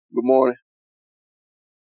Good morning.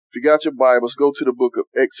 If you got your Bibles, go to the book of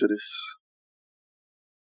Exodus.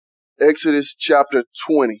 Exodus chapter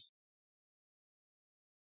 20.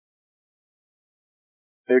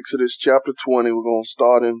 Exodus chapter 20. We're going to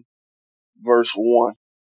start in verse 1.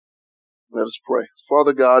 Let us pray.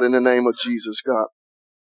 Father God, in the name of Jesus, God,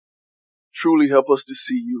 truly help us to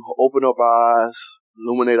see you. Open up our eyes.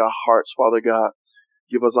 Illuminate our hearts, Father God.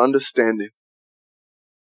 Give us understanding.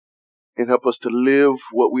 And help us to live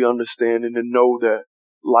what we understand and to know that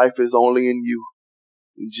life is only in you.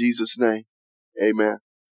 In Jesus' name, amen.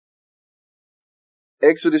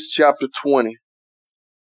 Exodus chapter 20.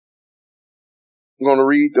 I'm going to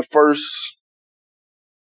read the first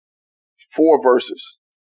 4 verses.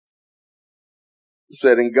 It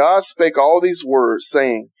said, And God spake all these words,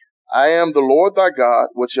 saying, I am the Lord thy God,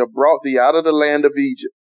 which have brought thee out of the land of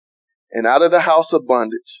Egypt, and out of the house of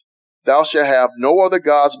bondage. Thou shalt have no other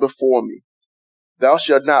gods before me. Thou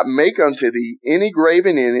shalt not make unto thee any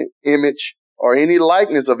graven image, or any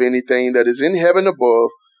likeness of anything that is in heaven above,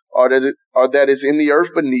 or that is in the earth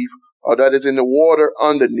beneath, or that is in the water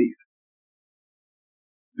underneath.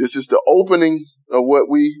 This is the opening of what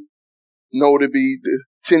we know to be the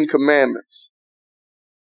 10 Commandments.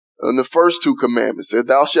 And the first 2 commandments said,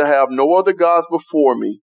 Thou shalt have no other gods before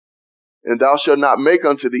me, and thou shalt not make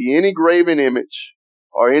unto thee any graven image,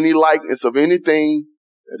 or any likeness of anything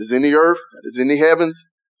that is in the earth, that is in the heavens.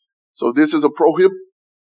 So this is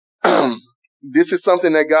this is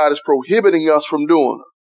something that God is prohibiting us from doing,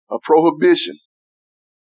 a prohibition.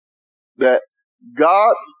 That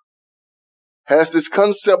God has this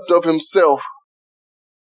concept of himself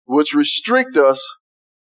which restrict us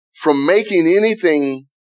from making anything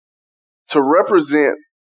to represent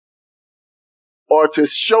or to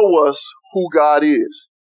show us who God is.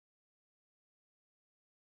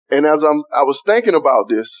 And as I was thinking about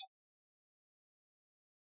this,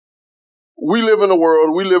 we live in a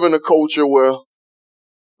world, we live in a culture where,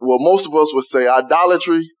 well, most of us would say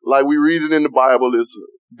idolatry, like we read it in the Bible, is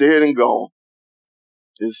dead and gone.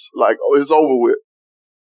 It's like, it's over with.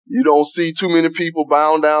 You don't see too many people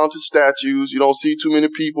bound down to statues. You don't see too many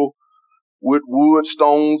people with wood,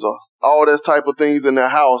 stones, or all that type of things in their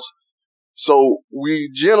house. So we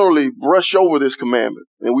generally brush over this commandment,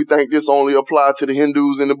 and we think this only applies to the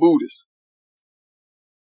Hindus and the Buddhists.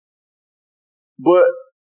 But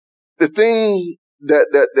the thing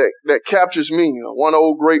that captures me, one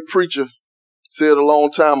old great preacher said a long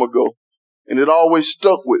time ago, and it always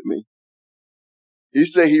stuck with me. He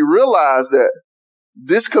said he realized that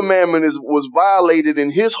this commandment was violated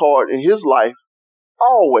in his heart, in his life,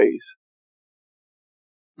 always.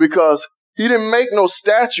 Because he didn't make no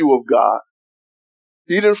statue of God.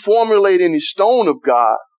 He didn't formulate any stone of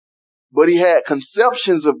God, but he had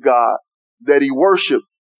conceptions of God that he worshiped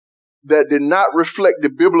that did not reflect the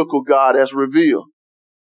biblical God as revealed.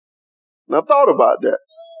 And I thought about that.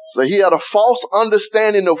 So he had a false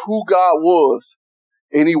understanding of who God was,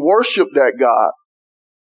 and he worshiped that God.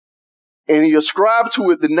 And he ascribed to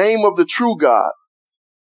it the name of the true God.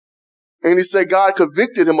 And he said God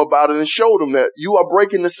convicted him about it and showed him that you are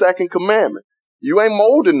breaking the 2nd commandment. You ain't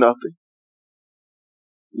molding nothing.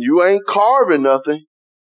 You ain't carving nothing.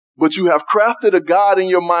 But you have crafted a God in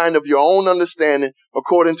your mind of your own understanding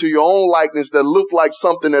according to your own likeness that look like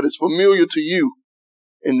something that is familiar to you.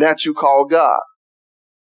 And that you call God.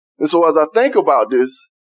 And so as I think about this,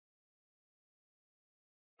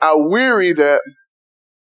 I weary that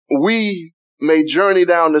we may journey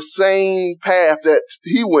down the same path that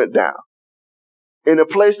he went down. And the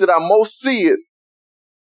place that I most see it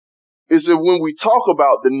is that when we talk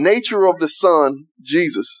about the nature of the Son,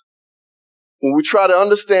 Jesus, when we try to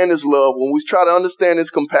understand his love, when we try to understand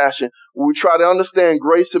his compassion, when we try to understand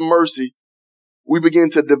grace and mercy, we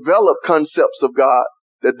begin to develop concepts of God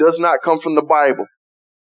that does not come from the Bible.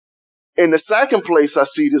 And the second place I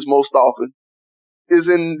see this most often is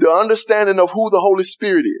in the understanding of who the Holy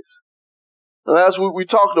Spirit is. And as we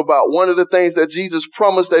talked about, one of the things that Jesus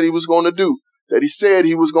promised that he was going to do, that he said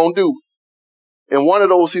he was going to do. And one of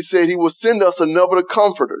those, he said he will send us another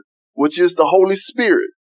comforter, which is the Holy Spirit.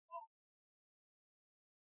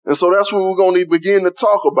 And so that's what we're going to begin to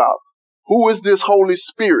talk about. Who is this Holy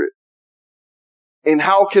Spirit? And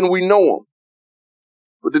how can we know him?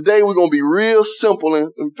 But today we're going to be real simple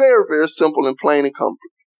and very, very simple and plain and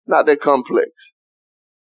complex. Not that complex.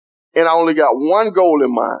 And I only got one goal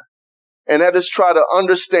in mind. And that is try to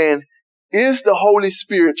understand, is the Holy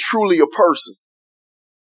Spirit truly a person?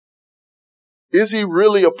 Is he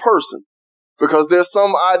really a person? Because there's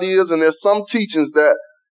some ideas and there's some teachings that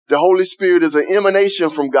the Holy Spirit is an emanation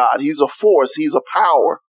from God. He's a force. He's a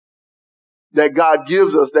power that God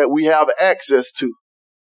gives us that we have access to.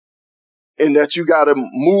 and that you got to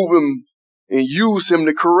move him and use him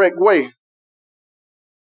the correct way.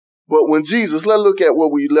 But when Jesus, let's look at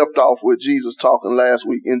what we left off with Jesus talking last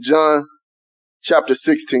week in John chapter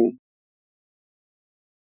 16.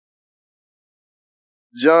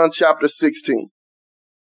 John chapter 16,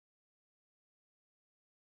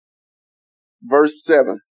 verse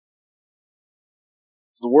 7.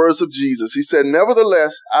 The words of Jesus. He said,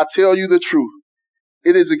 "Nevertheless, I tell you the truth.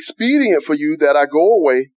 It is expedient for you that I go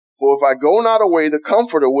away, for if I go not away, the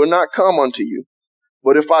Comforter will not come unto you.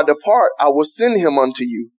 But if I depart, I will send him unto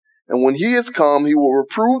you. And when he is come, he will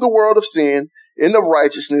reprove the world of sin, and of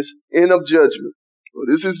righteousness, and of judgment." Well,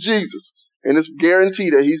 this is Jesus, and it's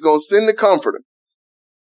guaranteed that he's going to send the Comforter.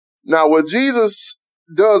 Now, what Jesus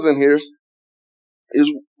does in here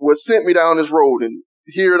is what sent me down this road, and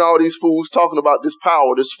hearing all these fools talking about this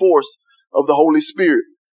power, this force of the Holy Spirit.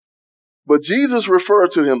 But Jesus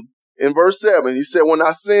referred to him in verse 7. He said, when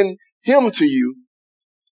I send him to you,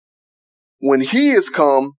 when he is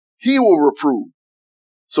come, he will reprove.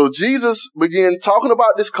 So Jesus began talking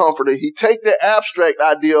about this Comforter. He take the abstract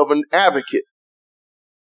idea of an advocate,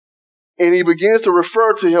 and he begins to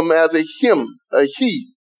refer to him as a him, a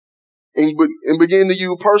he, and begin to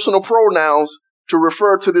use personal pronouns to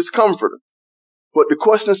refer to this Comforter. But the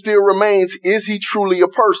question still remains, is he truly a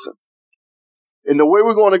person? And the way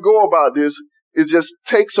we're going to go about this is just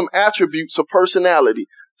take some attributes of personality,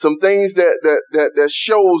 some things that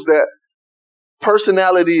shows that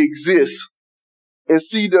personality exists, and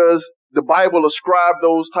see does the Bible ascribe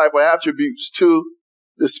those type of attributes to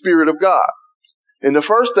the Spirit of God. And the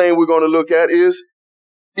first thing we're going to look at is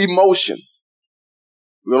emotion.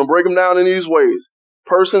 We're going to break them down in these ways.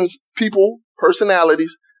 Persons, people,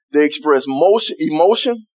 personalities, they express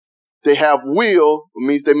emotion. They have will, it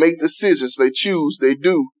means they make decisions, they choose, they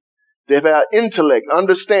do. They have intellect,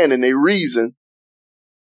 understanding, they reason,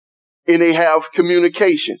 and they have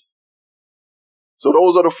communication. So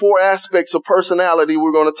those are the four aspects of personality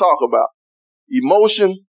we're going to talk about.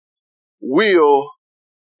 Emotion, will,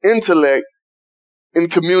 intellect, and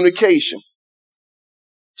communication.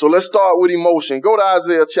 So let's start with emotion. Go to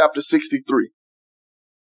Isaiah chapter 63.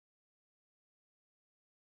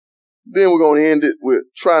 Then we're going to end it with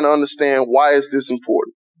trying to understand why is this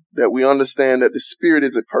important, that we understand that the Spirit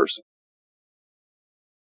is a person.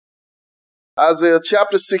 Isaiah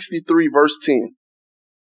chapter 63, verse 10.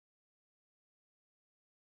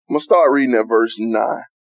 I'm going to start reading at verse 9.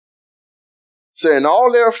 Saying, in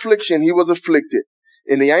all their affliction he was afflicted,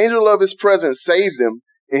 and the angel of his presence saved them.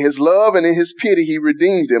 In his love and in his pity he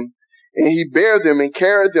redeemed them, and he bare them and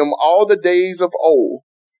carried them all the days of old.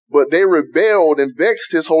 But they rebelled and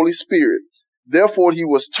vexed his Holy Spirit. Therefore he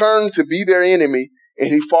was turned to be their enemy, and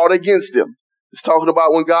he fought against them. It's talking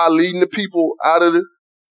about when God leading the people out of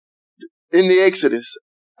in the Exodus,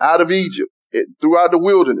 out of Egypt, throughout the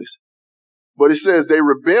wilderness. But it says they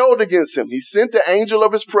rebelled against him. He sent the angel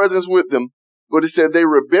of his presence with them, but it said they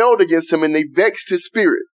rebelled against him and they vexed his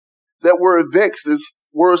spirit. That word vexed is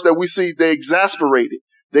words that we see they exasperated,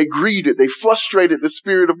 they grieved, they frustrated the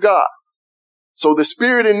Spirit of God. So the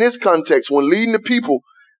Spirit in this context, when leading the people,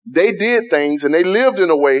 they did things and they lived in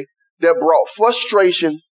a way that brought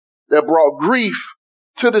frustration, that brought grief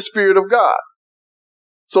to the Spirit of God.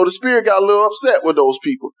 So the Spirit got a little upset with those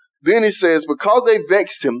people. Then he says, because they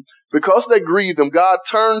vexed him, because they grieved him, God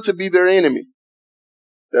turned to be their enemy.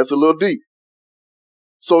 That's a little deep.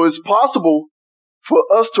 So it's possible for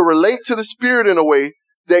us to relate to the Spirit in a way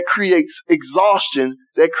that creates exhaustion,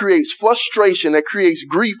 that creates frustration, that creates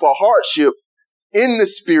grief or hardship in the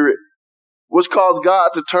Spirit, which caused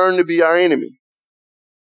God to turn to be our enemy.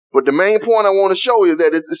 But the main point I want to show you is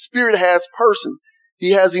that the Spirit has person.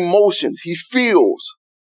 He has emotions. He feels.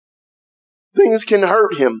 Things can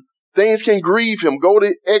hurt him. Things can grieve him. Go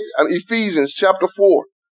to Ephesians chapter 4,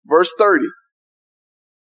 verse 30.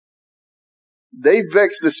 They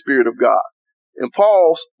vex the Spirit of God. And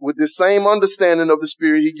Paul, with this same understanding of the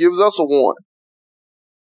Spirit, he gives us a warning.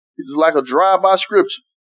 This is like a drive-by scripture.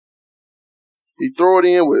 He throw it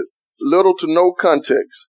in with little to no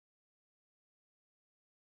context.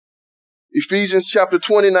 Ephesians chapter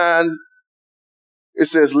 29, it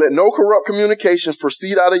says, let no corrupt communication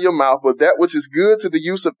proceed out of your mouth, but that which is good to the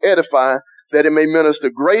use of edifying, that it may minister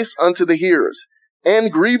grace unto the hearers.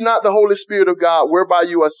 And grieve not the Holy Spirit of God, whereby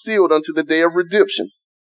you are sealed unto the day of redemption.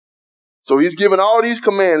 So he's given all these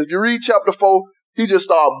commands. If you read chapter 4, he just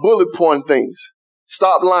started bullet pointing things.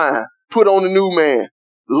 Stop lying. Put on the new man.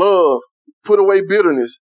 Love. Put away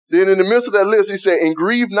bitterness. Then in the midst of that list, he said, and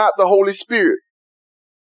grieve not the Holy Spirit,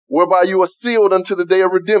 whereby you are sealed unto the day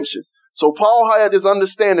of redemption. So Paul had this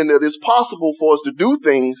understanding that it's possible for us to do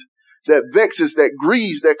things that vexes, that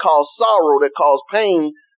grieves, that cause sorrow, that cause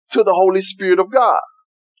pain to the Holy Spirit of God.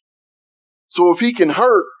 So if he can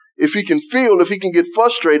hurt, if he can feel, if he can get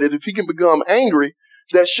frustrated, if he can become angry,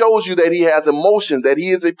 that shows you that he has emotion, that he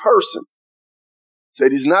is a person,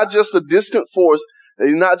 that he's not just a distant force, that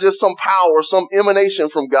he's not just some power, some emanation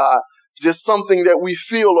from God, just something that we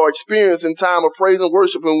feel or experience in time of praise and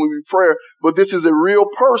worship and when we pray, but this is a real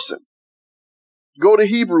person. Go to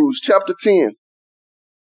Hebrews chapter 10.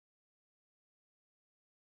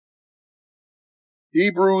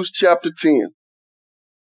 Hebrews chapter 10,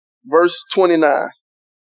 verse 29.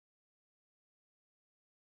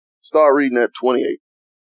 Start reading at 28.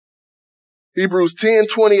 Hebrews 10,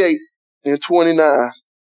 28 and 29.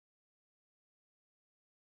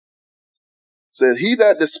 Says, he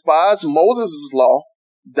that despised Moses' law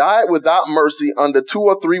died without mercy under 2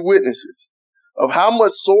 or 3 witnesses. Of how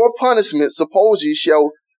much sore punishment suppose ye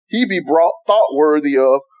shall he be brought thought worthy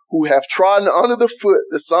of, who have trodden under the foot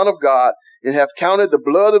the Son of God, and have counted the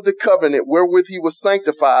blood of the covenant wherewith he was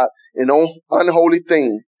sanctified an unholy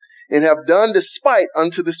thing, and have done despite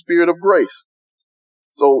unto the Spirit of grace.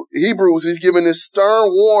 So Hebrews is giving this stern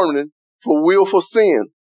warning for willful sin.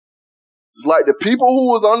 It's like the people who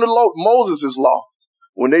was under Moses' law,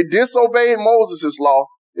 when they disobeyed Moses' law,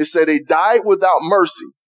 it said they died without mercy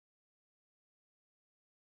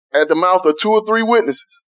at the mouth of 2 or 3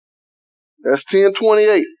 witnesses. That's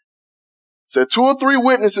 10:28. It said 2 or 3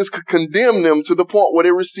 witnesses could condemn them to the point where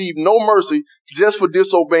they received no mercy just for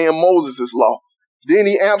disobeying Moses' law. Then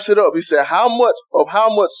he amps it up. He said, how much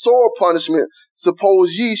sore punishment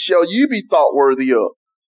suppose ye shall ye be thought worthy of?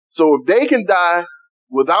 So if they can die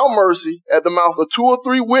without mercy at the mouth of 2 or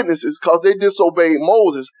 3 witnesses because they disobeyed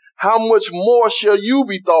Moses, how much more shall you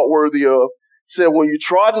be thought worthy of? He said, when you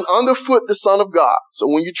trodden underfoot the Son of God. So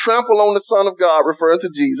when you trample on the Son of God, referring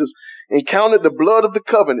to Jesus, and counted the blood of the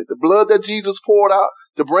covenant, the blood that Jesus poured out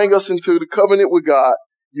to bring us into the covenant with God,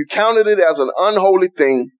 you counted it as an unholy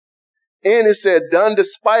thing. And it said, done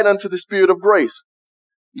despite unto the Spirit of grace.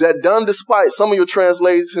 That done despite, some of your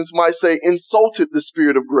translations might say, insulted the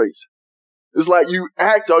Spirit of grace. It's like you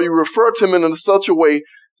act or you refer to him in such a way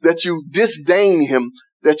that you disdain him,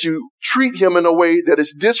 that you treat him in a way that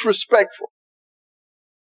is disrespectful.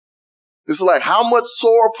 It's like, how much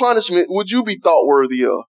sore punishment would you be thought worthy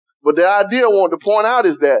of? But the idea I want to point out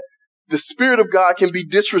is that the Spirit of God can be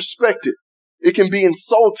disrespected. It can be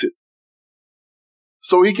insulted.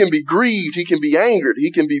 So he can be grieved. He can be angered.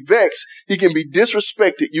 He can be vexed. He can be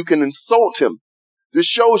disrespected. You can insult him. This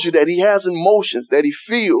shows you that he has emotions, that he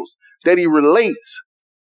feels, that he relates,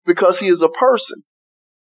 because he is a person.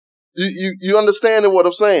 You understand what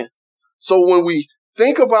I'm saying? So when we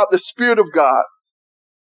think about the Spirit of God,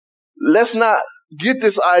 let's not get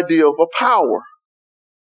this idea of a power,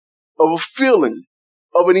 of a feeling,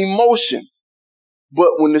 of an emotion. But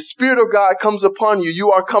when the Spirit of God comes upon you,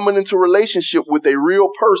 you are coming into relationship with a real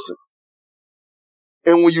person.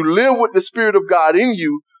 And when you live with the Spirit of God in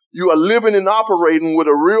you, you are living and operating with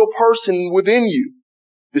a real person within you.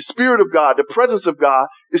 The Spirit of God, the presence of God,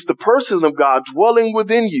 is the person of God dwelling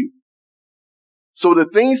within you. So the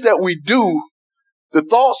things that we do, the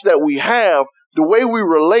thoughts that we have, the way we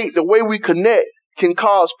relate, the way we connect can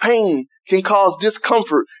cause pain, can cause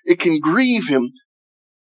discomfort. It can grieve him.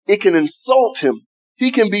 It can insult him.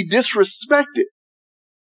 He can be disrespected.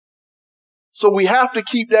 So we have to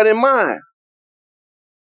keep that in mind.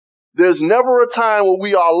 There's never a time when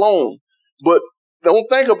we are alone, but don't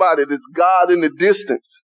think about it. It's God in the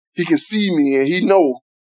distance. He can see me and he knows.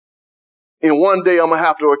 And one day I'm going to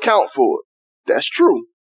have to account for it. That's true.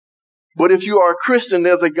 But if you are a Christian,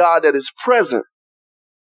 there's a God that is present,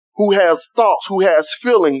 who has thoughts, who has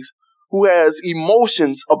feelings, who has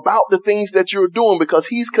emotions about the things that you're doing because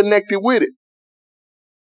he's connected with it.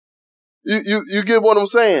 You get what I'm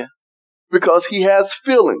saying? Because he has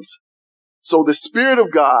feelings. So the Spirit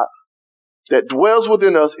of God that dwells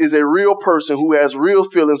within us is a real person who has real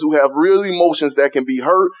feelings, who have real emotions that can be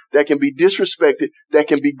hurt, that can be disrespected, that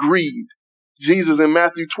can be grieved. Jesus in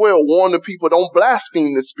Matthew 12 warned the people, don't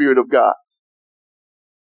blaspheme the Spirit of God.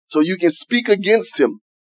 So you can speak against him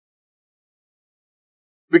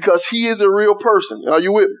because he is a real person. Are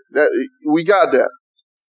you with me? We got that.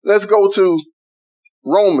 Let's go to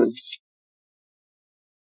Romans.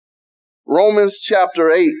 Romans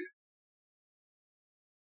chapter 8.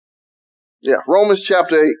 Yeah, Romans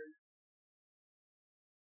chapter 8.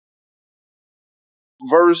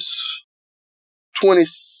 Verse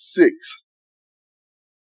 26.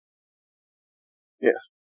 Yeah.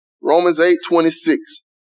 Romans 8:26.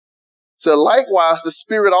 So likewise the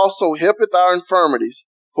Spirit also helpeth our infirmities,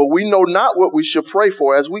 for we know not what we should pray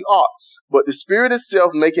for as we ought. but the Spirit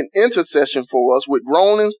itself making intercession for us with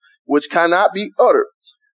groanings which cannot be uttered.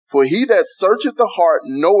 For he that searcheth the heart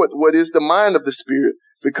knoweth what is the mind of the Spirit,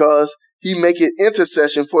 because he maketh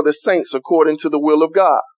intercession for the saints according to the will of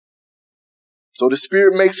God. So the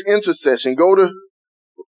Spirit makes intercession. Go to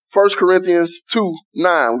 1 Corinthians 2:9.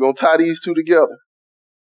 We're going to tie these two together.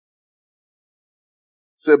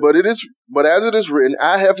 It said, but as it is written,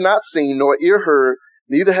 I have not seen nor ear heard,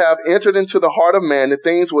 neither have entered into the heart of man the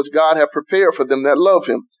things which God hath prepared for them that love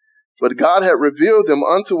him. But God hath revealed them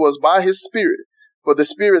unto us by his Spirit. For the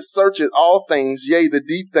Spirit searcheth all things, yea, the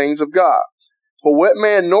deep things of God. For what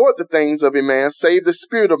man knoweth the things of a man, save the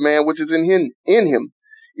spirit of man which is in him?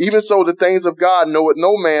 Even so the things of God knoweth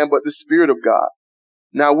no man but the Spirit of God.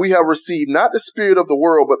 Now we have received not the spirit of the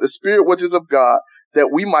world, but the Spirit which is of God, that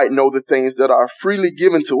we might know the things that are freely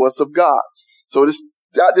given to us of God. So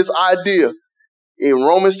this idea in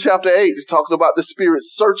Romans chapter 8, it talks about the Spirit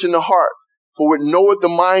searching the heart, for it knoweth the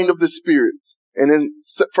mind of the Spirit. And in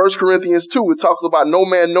 1 Corinthians 2, it talks about no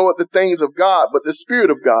man knoweth the things of God, but the Spirit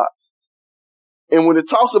of God. And when it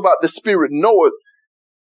talks about the Spirit knoweth,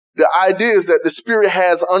 the idea is that the Spirit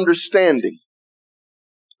has understanding.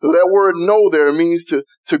 So that word know there means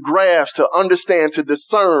to grasp, to understand, to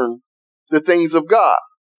discern the things of God.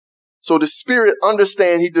 So the Spirit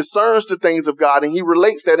understands, he discerns the things of God, and he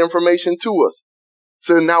relates that information to us.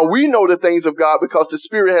 So now we know the things of God because the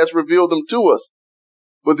Spirit has revealed them to us.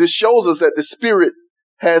 But this shows us that the Spirit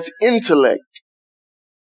has intellect.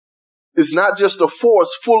 It's not just a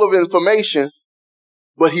force full of information,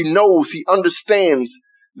 but he knows, he understands.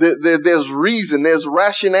 There's reason, there's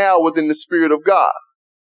rationale within the Spirit of God.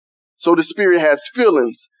 So the Spirit has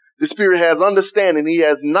feelings. The Spirit has understanding. He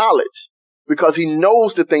has knowledge because he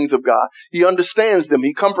knows the things of God. He understands them.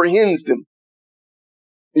 He comprehends them.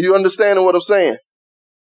 You understanding what I'm saying?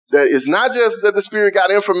 That it's not just that the Spirit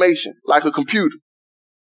got information like a computer.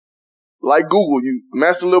 Like Google, you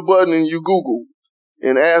mash the little button and you Google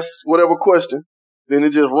and ask whatever question. Then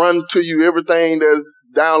it just runs to you everything that's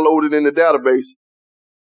downloaded in the database.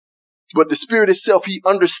 But the Spirit itself, he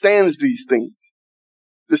understands these things.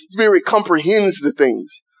 The Spirit comprehends the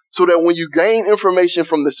things so that when you gain information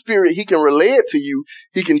from the Spirit, he can relay it to you.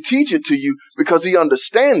 He can teach it to you because he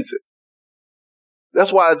understands it.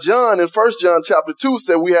 That's why John in 1 John chapter 2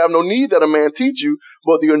 said, we have no need that a man teach you,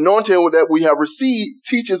 but the anointing that we have received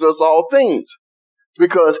teaches us all things,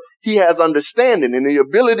 because he has understanding, and the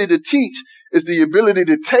ability to teach is the ability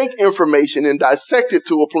to take information and dissect it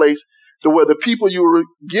to a place to where the people you were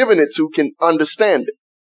giving it to can understand it.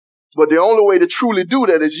 But the only way to truly do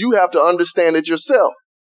that is you have to understand it yourself.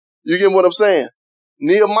 You get what I'm saying?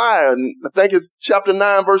 Nehemiah, I think it's chapter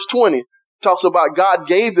 9, verse 20, talks about God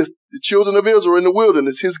gave the children of Israel in the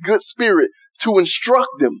wilderness his good Spirit to instruct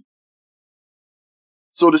them.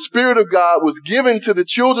 So the Spirit of God was given to the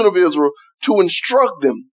children of Israel to instruct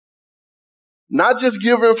them. Not just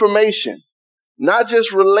give information, not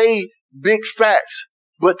just relay big facts,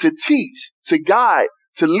 but to teach, to guide,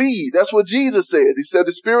 to lead. That's what Jesus said. He said,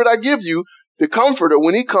 the Spirit I give you, the Comforter,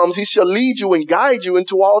 when he comes, he shall lead you and guide you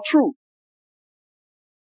into all truth.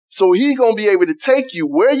 So he's going to be able to take you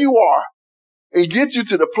where you are and get you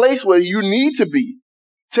to the place where you need to be.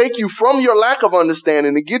 Take you from your lack of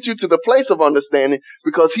understanding and get you to the place of understanding,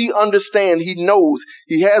 because he understands, he knows,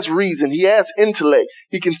 he has reason, he has intellect.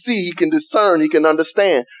 He can see, he can discern, he can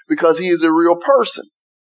understand, because he is a real person.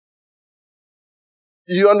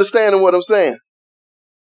 You understanding what I'm saying?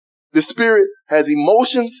 The Spirit has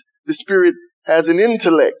emotions. The Spirit has an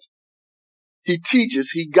intellect. He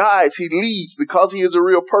teaches, he guides, he leads, because he is a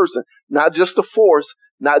real person, not just a force,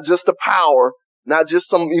 not just a power, not just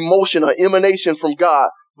some emotion or emanation from God,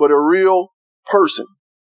 but a real person.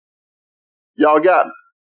 Y'all got me?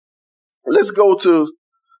 Let's go to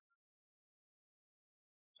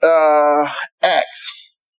Acts.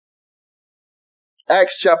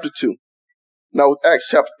 Acts chapter 2. No, Acts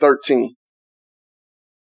chapter 13.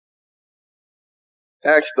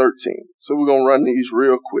 Acts 13. So we're going to run these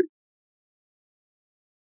real quick.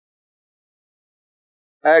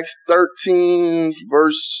 Acts 13,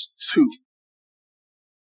 verse 2.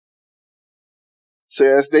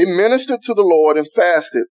 Says, they ministered to the Lord and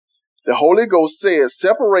fasted. The Holy Ghost says,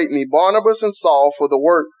 separate me, Barnabas and Saul, for the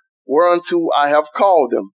work whereunto I have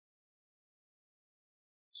called them.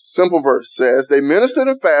 Simple verse. Says, they ministered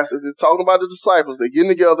and fasted. It's talking about the disciples. They're getting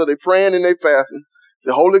together, they're praying and they're fasting.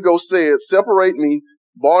 The Holy Ghost said, separate me,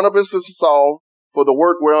 Barnabas and Saul, for the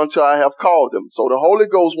work whereunto I have called them. So the Holy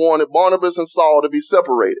Ghost wanted Barnabas and Saul to be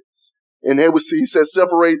separated. And he said,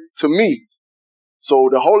 separate to me. So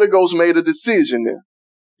the Holy Ghost made a decision there.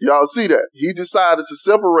 Y'all see that? He decided to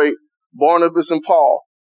separate Barnabas and Paul.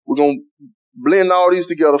 We're going to blend all these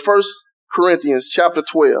together. 1 Corinthians chapter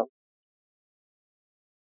 12.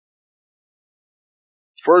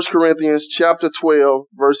 1 Corinthians chapter 12,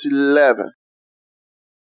 verse 11.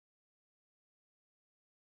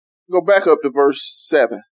 Go back up to verse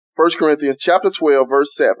 7. 1 Corinthians chapter 12,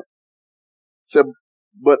 verse 7. It said,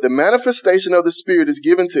 but the manifestation of the Spirit is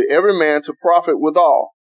given to every man to profit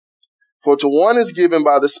withal. For to one is given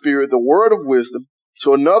by the Spirit the word of wisdom,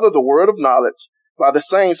 to another the word of knowledge by the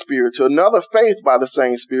same Spirit, to another faith by the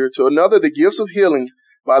same Spirit, to another the gifts of healings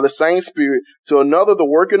by the same Spirit, to another the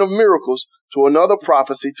working of miracles, to another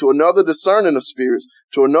prophecy, to another discerning of spirits,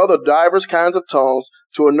 to another divers kinds of tongues,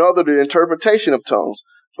 to another the interpretation of tongues.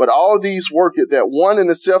 But all these worketh that one and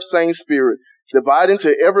the selfsame Spirit, dividing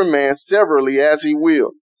to every man severally as he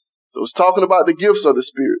will. So it's talking about the gifts of the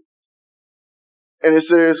Spirit. And it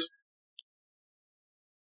says,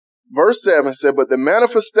 verse 7 said, but the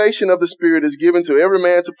manifestation of the Spirit is given to every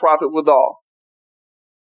man to profit withal.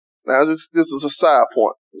 Now, this is a side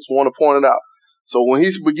point. Just want to point it out. So when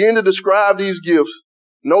he began to describe these gifts,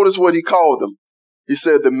 notice what he called them. He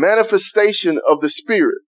said the manifestation of the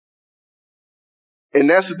Spirit. And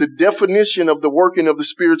that's the definition of the working of the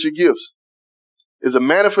spiritual gifts, is a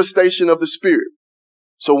manifestation of the Spirit.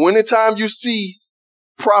 So anytime you see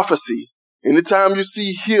prophecy, anytime you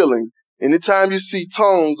see healing, anytime you see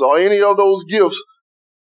tongues or any of those gifts,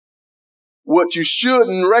 what you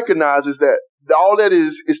shouldn't recognize is that all that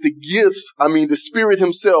is the gifts, the Spirit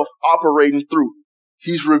himself operating through.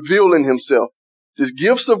 He's revealing himself. The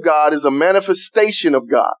gifts of God is a manifestation of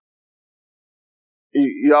God.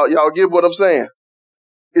 Y'all get what I'm saying?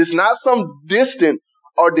 It's not some distant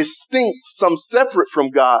or distinct, some separate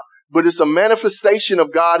from God, but it's a manifestation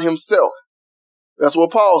of God himself. That's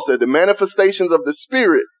what Paul said. The manifestations of the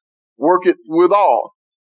Spirit work it withal.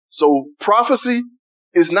 So prophecy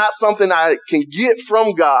is not something I can get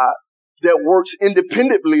from God that works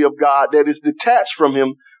independently of God, that is detached from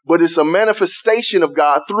him, but it's a manifestation of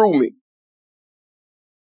God through me.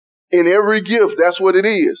 In every gift, that's what it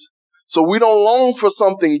is. So we don't long for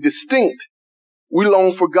something distinct. We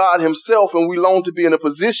long for God himself, and we long to be in a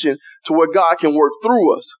position to where God can work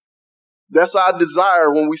through us. That's our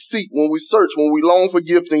desire when we seek, when we search, when we long for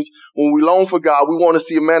giftings, when we long for God. We want to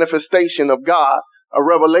see a manifestation of God, a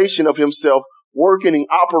revelation of himself working and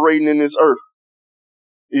operating in this earth.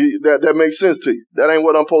 That makes sense to you. That ain't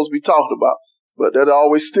what I'm supposed to be talking about, but that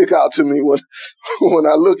always stick out to me when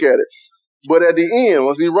I look at it. But at the end,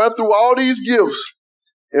 when he run through all these gifts,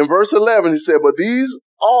 in verse 11, he said, but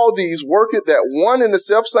all these worketh that one and the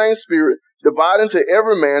selfsame Spirit, dividing to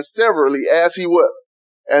every man severally as he what?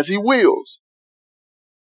 As he wills.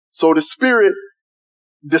 So the Spirit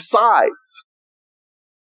decides.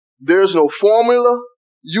 There's no formula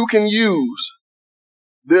you can use.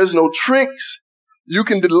 There's no tricks you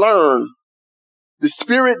can learn. The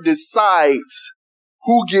Spirit decides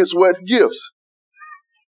who gets what gifts.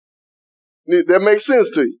 That makes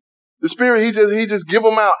sense to you. The Spirit, he just give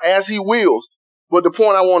them out as he wills. But the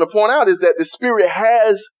point I want to point out is that the Spirit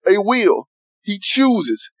has a will. He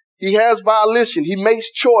chooses. He has volition. He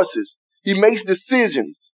makes choices. He makes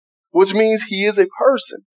decisions, which means he is a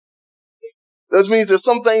person. That means there's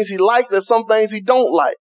some things he likes, there's some things he don't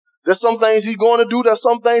like. There's some things he's going to do, there's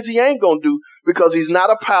some things he ain't going to do, because he's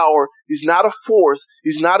not a power, he's not a force,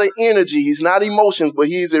 he's not an energy, he's not emotions, but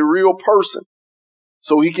he's a real person.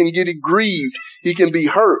 So he can get grieved, he can be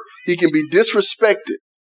hurt, he can be disrespected.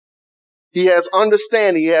 He has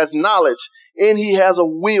understanding, he has knowledge, and he has a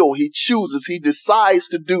will. He chooses, he decides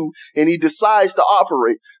to do, and he decides to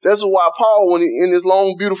operate. That's why Paul, in his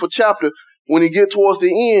long, beautiful chapter, when he gets towards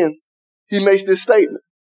the end, he makes this statement.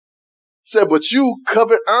 He said, but you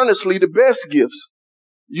covet earnestly the best gifts.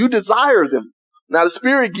 You desire them. Now the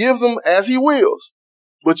Spirit gives them as he wills,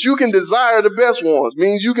 but you can desire the best ones,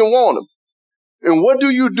 means you can want them. And what do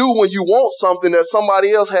you do when you want something that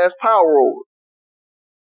somebody else has power over?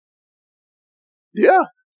 Yeah,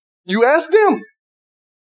 you ask them.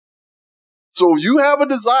 So you have a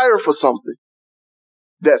desire for something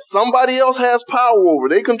that somebody else has power over.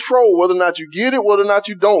 They control whether or not you get it, whether or not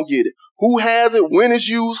you don't get it. Who has it, when it's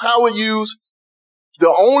used, how it's used.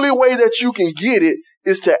 The only way that you can get it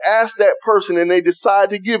is to ask that person and they decide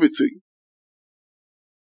to give it to you.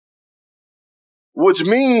 Which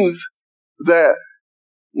means that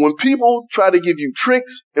when people try to give you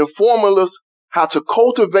tricks and formulas how to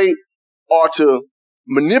cultivate or to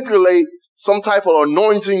manipulate some type of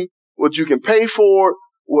anointing, what you can pay for,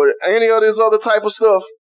 or any of this other type of stuff,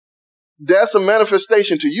 that's a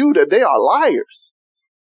manifestation to you that they are liars.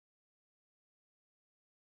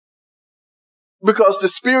 Because the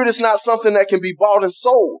Spirit is not something that can be bought and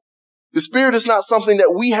sold. The Spirit is not something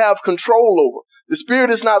that we have control over. The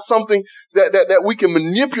Spirit is not something that we can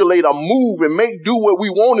manipulate or move and make do what we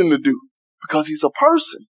want him to do, because he's a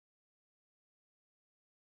person.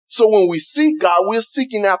 So when we seek God, we're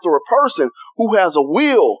seeking after a person who has a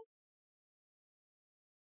will.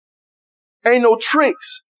 Ain't no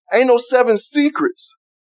tricks. Ain't no 7 secrets.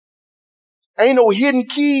 Ain't no hidden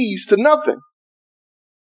keys to nothing.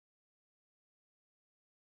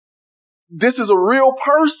 This is a real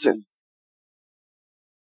person.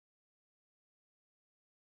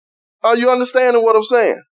 Are you understanding what I'm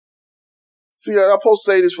saying? See, I'm supposed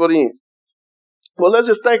to say this for the end. Well, let's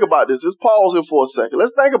just think about this. Let's pause here for a second.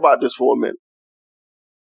 Let's think about this for a minute.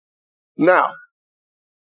 Now,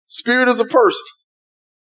 Spirit is a person.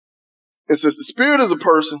 And since the Spirit is a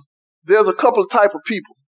person, there's a couple of type of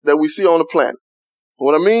people that we see on the planet.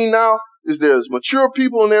 What I mean now is there's mature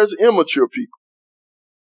people and there's immature people.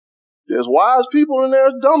 There's wise people and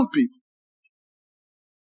there's dumb people.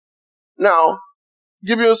 Now,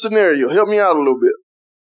 give you a scenario. Help me out a little bit.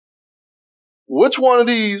 Which one of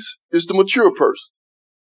these is the mature person?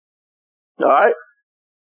 All right.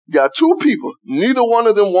 You got 2 people. Neither one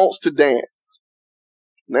of them wants to dance.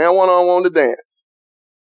 Now one of them wants to dance.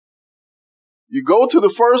 You go to the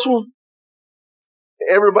first one,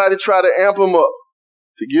 everybody try to amp him up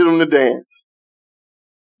to get him to dance.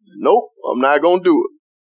 Nope, I'm not going to do it.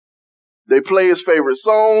 They play his favorite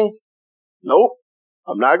song. Nope,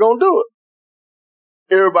 I'm not going to do it.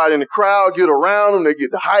 Everybody in the crowd get around him. They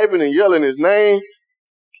get to hyping and yelling his name.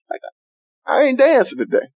 Like, I ain't dancing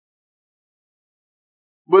today.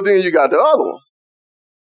 But then you got the other one.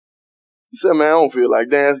 He said, man, I don't feel like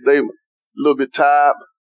dancing today. I'm a little bit tired.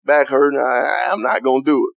 Back hurting, I'm not going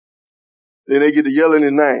to do it. Then they get to yelling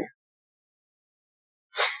his name.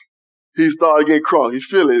 He started getting crunk. He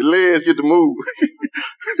feel it. His legs get to move.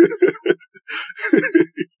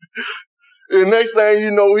 And next thing you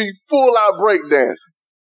know, he full out break dancing.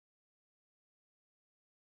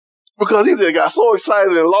 Because he just got so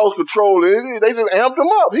excited and lost control. And they just amped him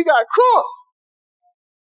up. He got crunk.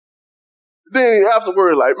 Then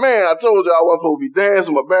afterwards, like, man, I told you I wasn't supposed to be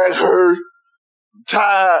dancing. My back hurt. I'm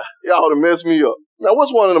tired. Y'all to mess me up. Now, which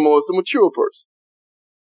one of them is the mature person?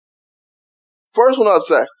 First one or the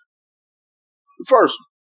second? The first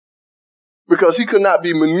one. Because he could not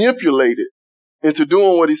be manipulated into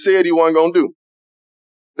doing what he said he wasn't going to do.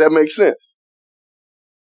 That makes sense.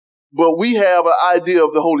 But we have an idea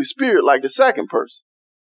of the Holy Spirit like the second person.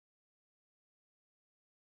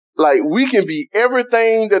 Like, we can be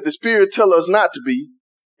everything that the Spirit tells us not to be,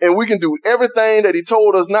 and we can do everything that he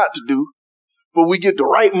told us not to do, but we get the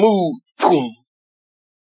right mood, boom,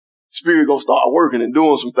 Spirit gonna start working and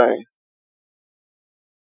doing some things.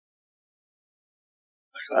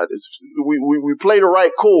 We play the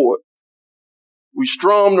right chord. We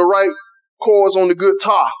strum the right chords on the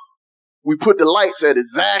guitar. We put the lights at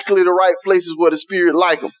exactly the right places where the Spirit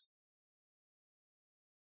like them.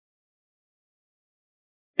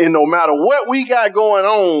 And no matter what we got going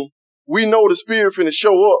on, we know the Spirit finna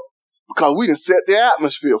show up because we done set the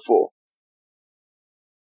atmosphere for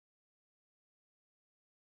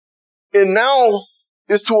it. And now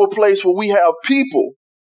it's to a place where we have people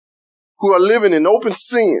who are living in open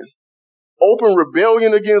sin, open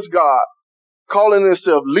rebellion against God, calling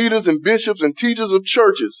themselves leaders and bishops and teachers of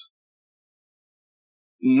churches,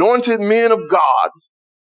 anointed men of God,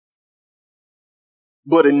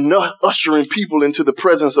 but not ushering people into the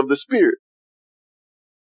presence of the Spirit.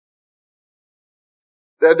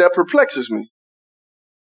 That perplexes me.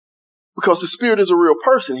 Because the Spirit is a real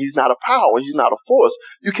person. He's not a power. He's not a force.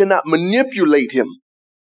 You cannot manipulate him.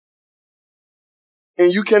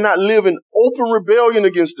 And you cannot live in open rebellion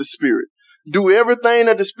against the Spirit. Do everything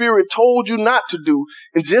that the Spirit told you not to do.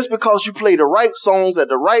 And just because you play the right songs at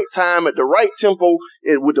the right time, at the right tempo,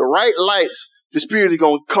 and with the right lights, the Spirit is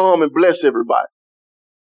going to come and bless everybody.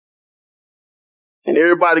 And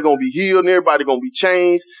everybody going to be healed, and everybody going to be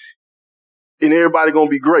changed, and everybody going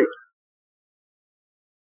to be great.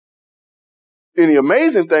 And the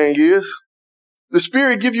amazing thing is, the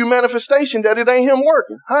Spirit give you manifestation that it ain't him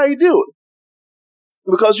working. How he do it?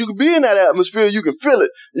 Because you can be in that atmosphere, you can feel it,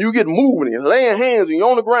 and you get moving and laying hands, and you're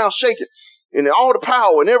on the ground shaking, and all the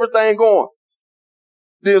power and everything going.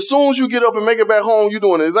 Then as soon as you get up and make it back home, you're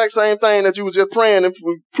doing the exact same thing that you was just praying and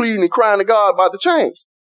pleading and crying to God about the change.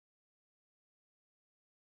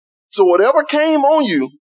 So whatever came on you,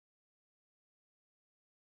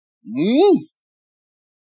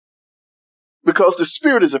 because the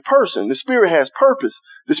Spirit is a person. The Spirit has purpose.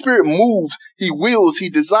 The Spirit moves. He wills. He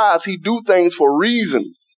desires. He do things for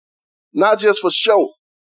reasons, not just for show.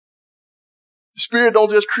 The Spirit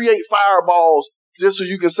don't just create fireballs just so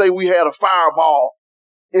you can say we had a fireball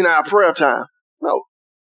in our prayer time. No.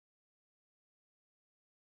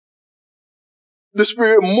 The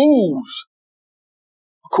Spirit moves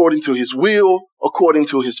according to his will, according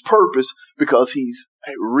to his purpose, because he's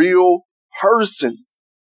a real person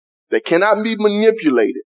that cannot be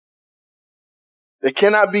manipulated. That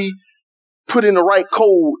cannot be put in the right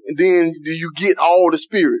code and then do you get all the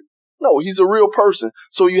Spirit. No, he's a real person.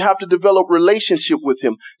 So you have to develop relationship with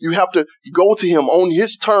him. You have to go to him on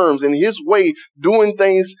his terms and his way, doing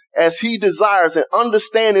things as he desires and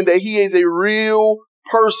understanding that he is a real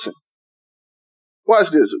person. Watch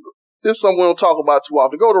this. This is something we don't talk about too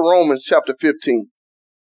often. Go to Romans chapter 15.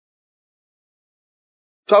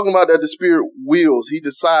 Talking about that the Spirit wills, he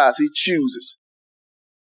decides, he chooses.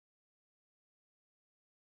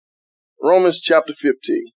 Romans chapter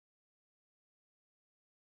 15.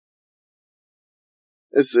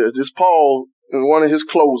 It says, this Paul, in one of his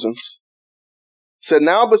closings, said,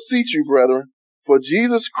 now beseech you, brethren, for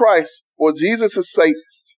Jesus Christ, for Jesus' sake,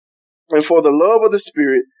 and for the love of the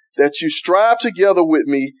Spirit, that you strive together with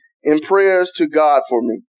me in prayers to God for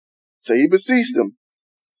me. So he beseeched them,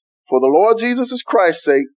 for the Lord Jesus Christ's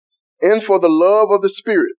sake, and for the love of the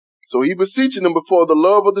Spirit. So he beseeching them before the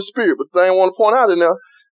love of the Spirit. But the thing I want to point out in there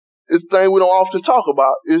is the thing we don't often talk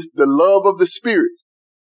about, is the love of the Spirit.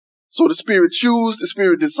 So the Spirit chooses, the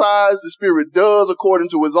Spirit decides, the Spirit does according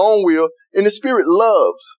to his own will, and the Spirit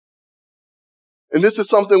loves. And this is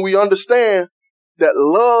something we understand, that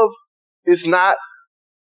love is not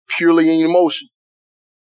purely an emotion.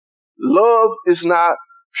 Love is not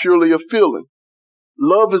purely a feeling.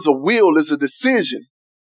 Love is a will, is a decision.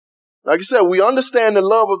 Like I said, we understand the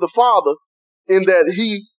love of the Father in that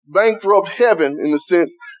he bankrupt heaven, in a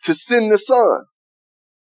sense, to send the Son.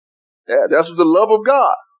 Yeah, that's the love of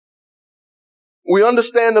God. We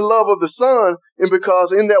understand the love of the Son, and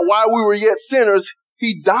because in that while we were yet sinners,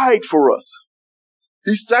 he died for us.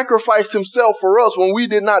 He sacrificed himself for us when we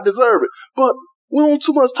did not deserve it. But we don't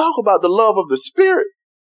too much talk about the love of the Spirit.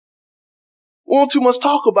 We don't too much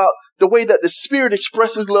talk about the way that the Spirit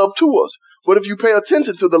expresses love to us. But if you pay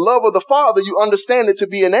attention to the love of the Father, you understand it to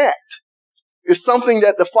be an act. It's something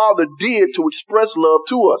that the Father did to express love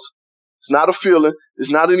to us. It's not a feeling.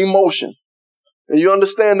 It's not an emotion. And you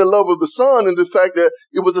understand the love of the Son and the fact that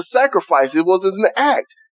it was a sacrifice. It was an act.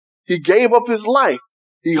 He gave up his life.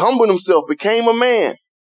 He humbled himself, became a man,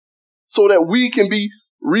 so that we can be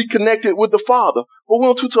reconnected with the Father. But we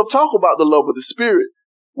don't too tough talk about the love of the Spirit.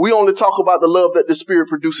 We only talk about the love that the Spirit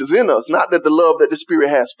produces in us, not that the love that the Spirit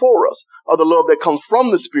has for us, or the love that comes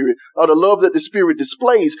from the Spirit, or the love that the Spirit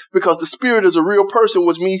displays, because the Spirit is a real person,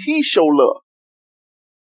 which means he show love.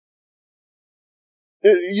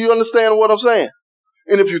 You understand what I'm saying?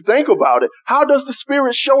 And if you think about it, how does the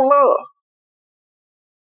Spirit show love?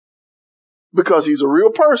 Because he's a real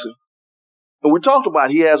person. And we talked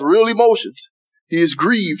about he has real emotions. He is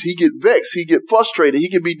grieved. He get vexed. He get frustrated. He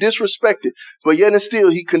can be disrespected. But yet and still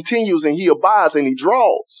he continues and he abides and he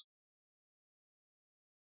draws.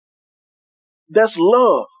 That's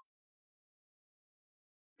love.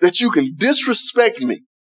 That you can disrespect me.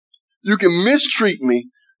 You can mistreat me.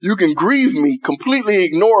 You can grieve me, completely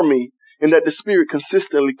ignore me, and that the Spirit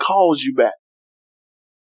consistently calls you back.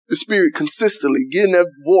 The Spirit consistently getting that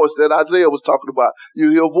voice that Isaiah was talking about. You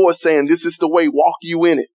hear a voice saying, this is the way, walk you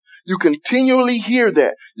in it. You continually hear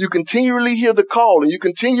that. You continually hear the call, and you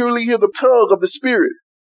continually hear the tug of the Spirit.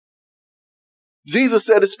 Jesus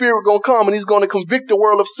said the Spirit going to come and he's going to convict the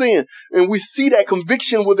world of sin. And we see that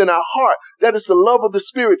conviction within our heart. That is the love of the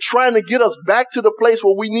Spirit trying to get us back to the place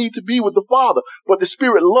where we need to be with the Father. But the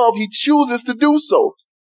Spirit love, he chooses to do so.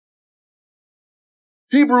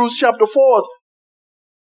 Hebrews chapter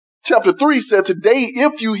 3 said, today,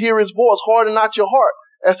 if you hear his voice, harden not your heart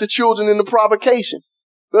as the children in the provocation.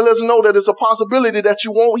 Let us know that it's a possibility that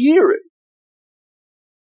you won't hear it.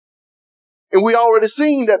 And we already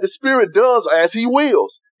seen that the Spirit does as he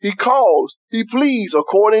wills. He calls, he pleads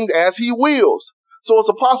according as he wills. So it's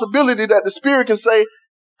a possibility that the Spirit can say,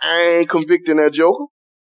 I ain't convicting that joker.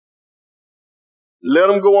 Let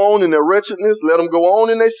them go on in their wretchedness. Let them go on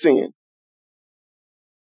in their sin.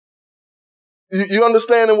 You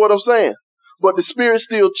understanding what I'm saying? But the Spirit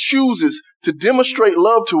still chooses to demonstrate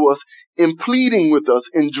love to us in pleading with us,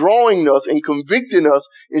 in drawing us, in convicting us,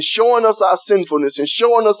 in showing us our sinfulness, in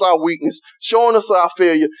showing us our weakness, showing us our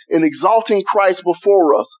failure, in exalting Christ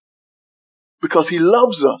before us. Because he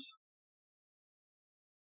loves us.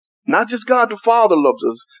 Not just God the Father loves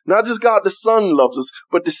us. Not just God the Son loves us.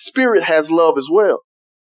 But the Spirit has love as well.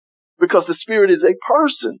 Because the Spirit is a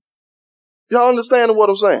person. Y'all understand what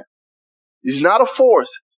I'm saying? He's not a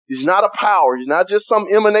force. He's not a power. He's not just some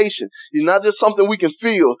emanation. He's not just something we can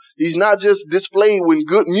feel. He's not just displayed when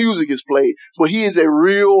good music is played, but he is a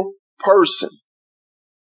real person.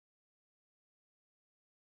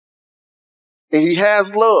 And he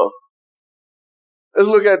has love. Let's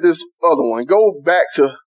look at this other one. Go back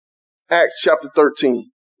to Acts chapter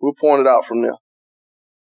 13. We'll point it out from there.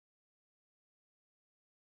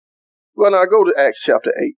 Well, now go to Acts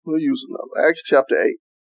chapter 8. We'll use another. Acts chapter 8.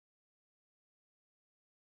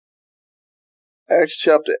 Acts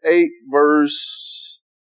chapter 8, verse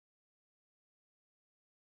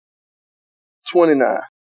 29.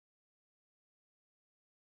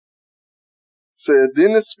 Said,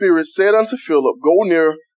 then the Spirit said unto Philip, go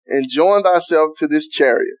near and join thyself to this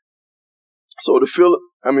chariot. So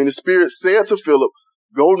the Spirit said to Philip,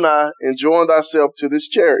 go nigh and join thyself to this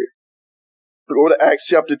chariot. Go to Acts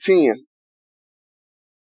chapter 10,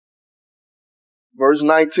 verse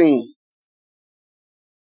 19.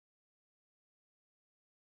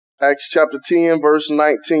 Acts chapter 10, verse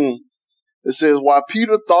 19. It says, while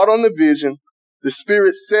Peter thought on the vision, the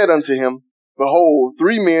Spirit said unto him, behold,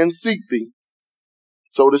 3 men seek thee.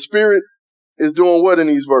 So the Spirit is doing what in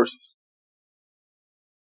these verses?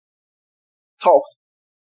 Talking.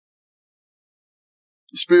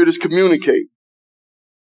 The Spirit is communicating.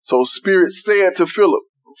 So Spirit said to Philip.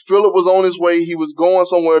 Philip was on his way. He was going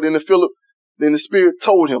somewhere. Then the Spirit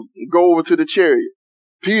told him, go over to the chariot.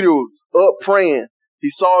 Peter was up praying. He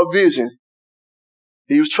saw a vision.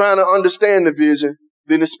 He was trying to understand the vision.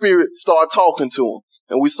 Then the Spirit started talking to him.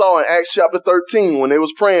 And we saw in Acts chapter 13, when they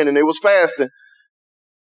was praying and they was fasting,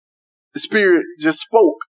 the Spirit just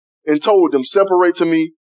spoke and told them, separate to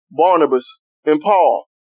me Barnabas and Paul.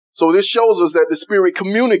 So this shows us that the Spirit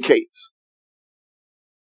communicates.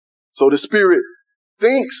 So the Spirit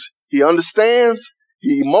thinks, he understands,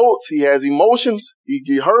 he emotes, he has emotions, he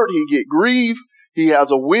get hurt, he get grieved, he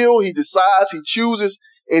has a will, he decides, he chooses,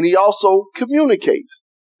 and he also communicates.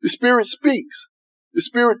 The Spirit speaks. The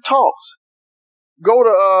Spirit talks. Go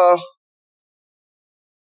to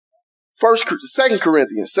 2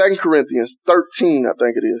 Corinthians 13, I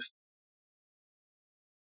think it is.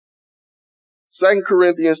 2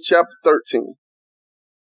 Corinthians chapter 13.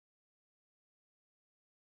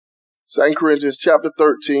 2 Corinthians chapter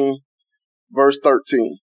 13, verse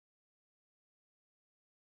 13.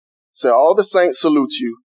 Say, all the saints salute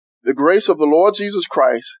you. The grace of the Lord Jesus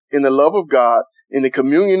Christ, in the love of God, in the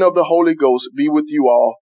communion of the Holy Ghost be with you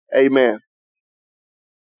all. Amen.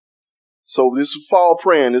 So this is Paul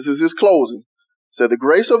praying. This is his closing. Say, the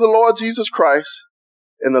grace of the Lord Jesus Christ,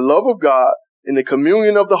 and the love of God, in the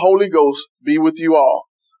communion of the Holy Ghost be with you all.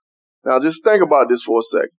 Now just think about this for a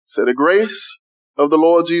second. Say, the grace of the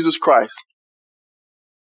Lord Jesus Christ.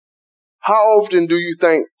 How often do you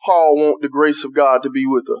think Paul wants the grace of God to be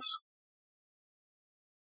with us?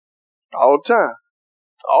 All the time.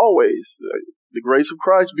 Always. The grace of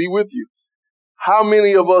Christ be with you. How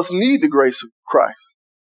many of us need the grace of Christ?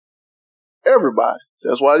 Everybody.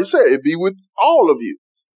 That's why he said it be with all of you.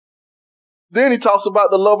 Then he talks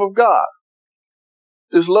about the love of God.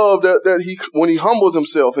 This love that he, when he humbles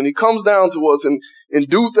himself and he comes down to us and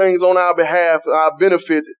do things on our behalf, our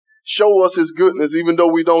benefit, show us his goodness even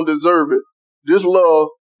though we don't deserve it. This love,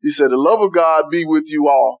 he said, the love of God be with you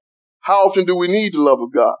all. How often do we need the love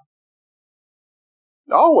of God?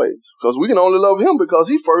 Always. Because we can only love him because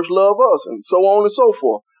he first loved us, and so on and so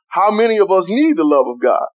forth. How many of us need the love of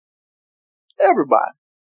God? Everybody.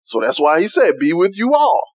 So that's why he said, be with you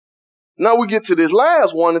all. Now we get to this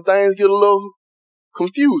last one and things get a little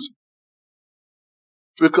confusing.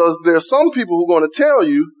 Because there are some people who are going to tell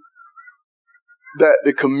you that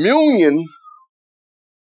the communion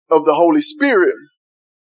of the Holy Spirit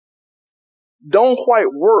don't quite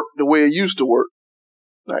work the way it used to work.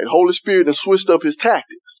 Like, Holy Spirit has switched up his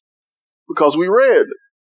tactics. Because we read,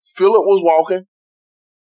 Philip was walking,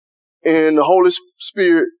 and the Holy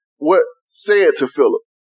Spirit what said to Philip.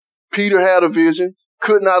 Peter had a vision,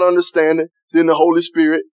 could not understand it. Then the Holy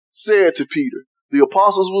Spirit said to Peter. The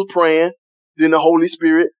apostles was praying. Then the Holy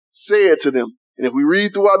Spirit said to them. And if we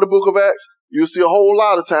read throughout the book of Acts, you'll see a whole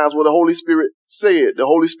lot of times where the Holy Spirit said, the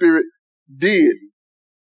Holy Spirit did.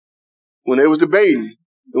 When they was debating,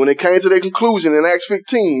 when they came to their conclusion in Acts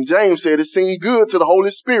 15, James said it seemed good to the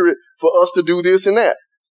Holy Spirit for us to do this and that.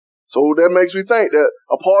 So that makes me think that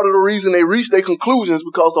a part of the reason they reached their conclusions is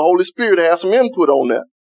because the Holy Spirit has some input on that.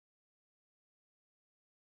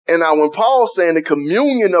 And now when Paul's saying the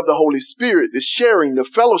communion of the Holy Spirit, the sharing, the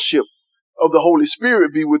fellowship of the Holy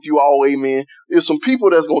Spirit be with you all, amen, there's some people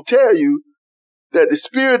that's going to tell you that the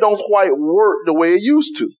Spirit don't quite work the way it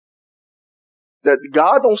used to. That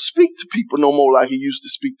God don't speak to people no more like he used to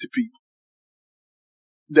speak to people.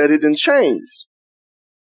 that it didn't change.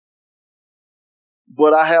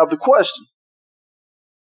 But I have the question.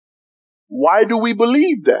 Why do we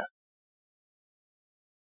believe that?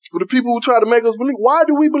 For the people who try to make us believe, why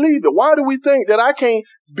do we believe that? Why do we think that I can't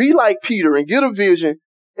be like Peter and get a vision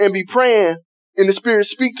and be praying and the Spirit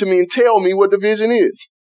speak to me and tell me what the vision is?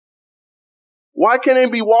 Why can't I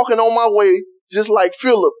be walking on my way just like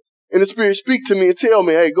Philip and the Spirit speak to me and tell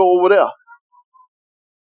me, hey, go over there?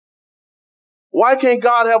 Why can't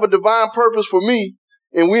God have a divine purpose for me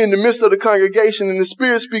and we're in the midst of the congregation and the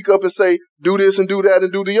Spirit speak up and say, do this and do that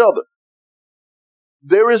and do the other?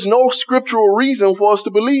 There is no scriptural reason for us to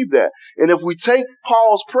believe that. And if we take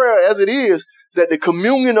Paul's prayer as it is, that the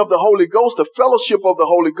communion of the Holy Ghost, the fellowship of the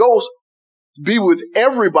Holy Ghost be with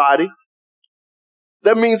everybody,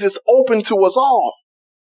 that means it's open to us all.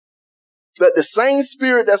 That the same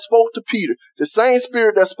Spirit that spoke to Peter, the same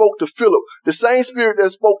Spirit that spoke to Philip, the same Spirit that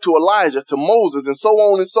spoke to Elijah, to Moses, and so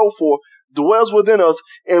on and so forth, dwells within us,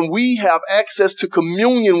 and we have access to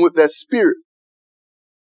communion with that Spirit.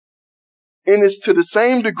 And it's to the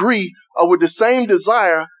same degree or with the same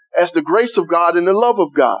desire as the grace of God and the love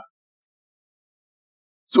of God.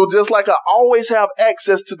 So just like I always have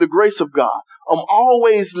access to the grace of God, I'm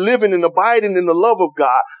always living and abiding in the love of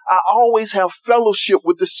God, I always have fellowship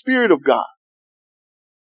with the Spirit of God.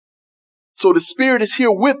 So the Spirit is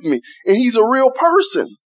here with me, and He's a real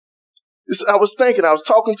person. I was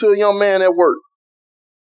talking to a young man at work,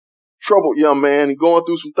 troubled young man, and going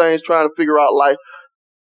through some things, trying to figure out life.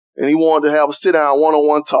 And he wanted to have a sit-down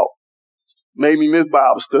one-on-one talk. Made me miss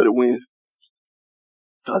Bible study Wednesday.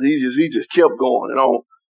 Because he just kept going and on.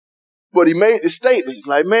 But he made the statement. He's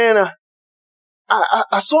like, man,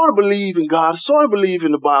 I sort of believe in God. I sort of believe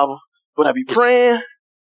in the Bible. But I be praying.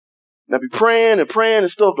 And I be praying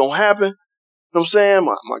and stuff don't happen. You know what I'm saying?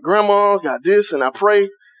 My grandma got this and I pray.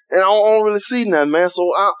 And I don't really see nothing, man.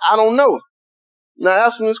 So I don't know. Now I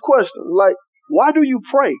ask him this question. Like, why do you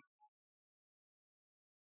pray?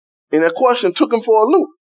 And that question took him for a loop.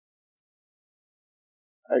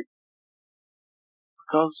 Like,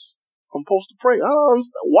 because I'm supposed to pray. I don't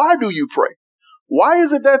understand. Why do you pray? Why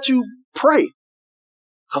is it that you pray?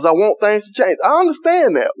 Because I want things to change. I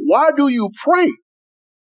understand that. Why do you pray?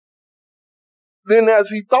 Then as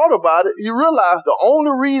he thought about it, he realized the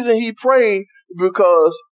only reason he prayed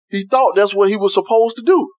because he thought that's what he was supposed to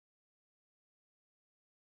do.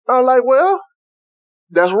 I'm like, well,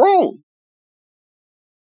 that's wrong.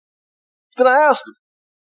 Then I asked him,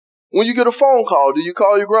 when you get a phone call, do you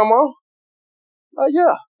call your grandma? Like,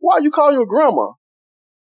 yeah. Why you call your grandma?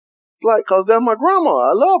 It's like, because that's my grandma.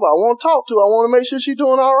 I love her. I want to talk to her. I want to make sure she's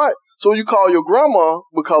doing all right. So you call your grandma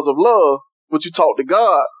because of love, but you talk to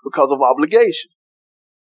God because of obligation.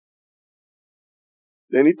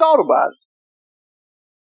 Then he thought about it.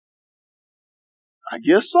 I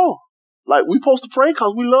guess so. Like, we supposed to pray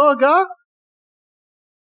because we love God?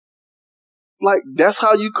 Like, that's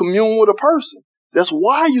how you commune with a person. That's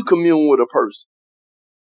why you commune with a person.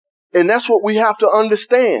 And that's what we have to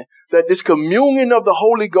understand, that this communion of the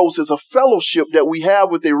Holy Ghost is a fellowship that we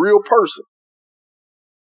have with a real person.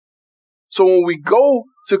 So when we go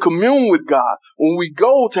to commune with God, when we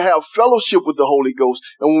go to have fellowship with the Holy Ghost,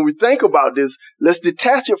 and when we think about this, let's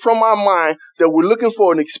detach it from our mind that we're looking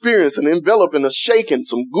for an experience, an enveloping, a shaking,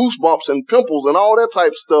 some goosebumps and pimples and all that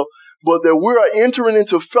type of stuff, but that we're entering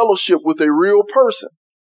into fellowship with a real person.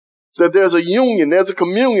 That there's a union, there's a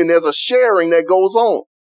communion, there's a sharing that goes on.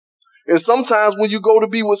 And sometimes when you go to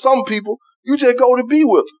be with some people, you just go to be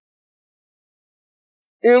with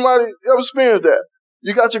them. Anybody ever experienced that?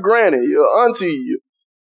 You got your granny, your auntie,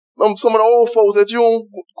 some of the old folks that you don't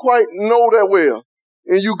quite know that well.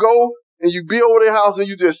 And you go and you be over their house and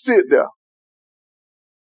you just sit there.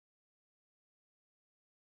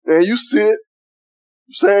 And you sit,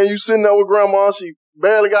 saying you sitting there with grandma, she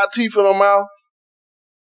barely got teeth in her mouth,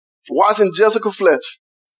 watching Jessica Fletcher.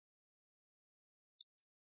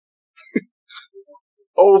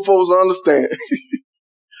 Old folks understand.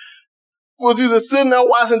 Was you just sitting there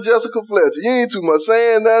watching Jessica Fletcher? You ain't too much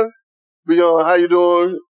saying nothing. Beyond, how you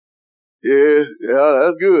doing? Yeah,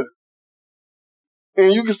 that's good.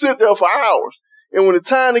 And you can sit there for hours. And when it's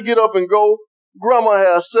time to get up and go, grandma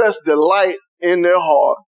has such delight in their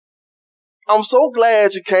heart. I'm so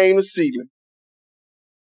glad you came to see me.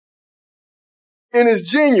 And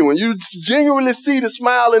it's genuine. You genuinely see the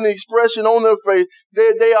smile and the expression on their face.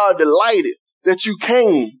 They are delighted that you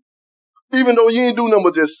came, even though you ain't do nothing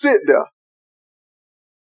but just sit there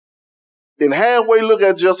and halfway look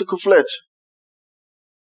at Jessica Fletcher.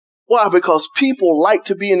 Why? Because people like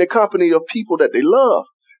to be in the company of people that they love.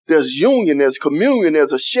 there's union, there's communion,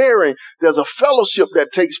 there's a sharing, there's a fellowship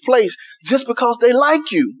that takes place just because they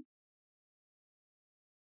like you.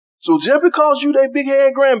 So just because you their big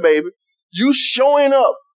head grandbaby, you showing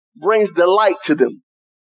up brings delight to them.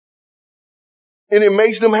 And it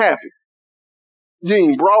makes them happy. You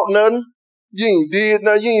ain't brought nothing. You ain't did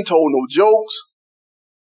nothing. You ain't told no jokes.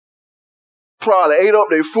 Probably ate up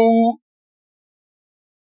their food.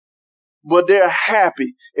 But they're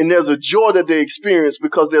happy. And there's a joy that they experience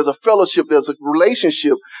because there's a fellowship, there's a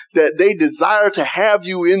relationship that they desire to have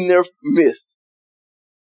you in their midst.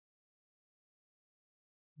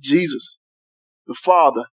 Jesus, the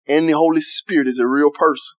Father, and the Holy Spirit is a real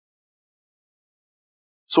person.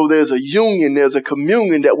 So there's a union, there's a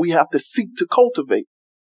communion that we have to seek to cultivate.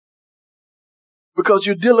 Because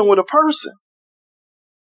you're dealing with a person.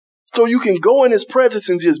 So you can go in his presence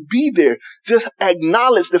and just be there. Just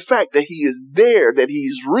acknowledge the fact that he is there, that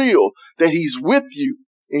he's real, that he's with you,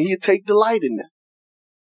 and he'll take delight in that.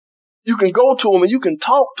 You can go to him and you can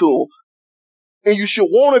talk to him. And you should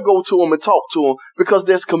want to go to him and talk to him because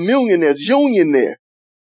there's communion, there's union there.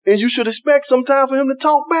 And you should expect some time for him to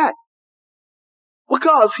talk back.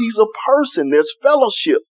 Because he's a person. There's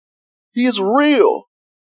fellowship. He is real.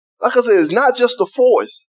 Like I said, it's not just a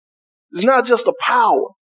force. It's not just a power.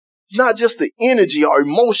 It's not just the energy or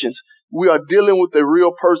emotions. We are dealing with a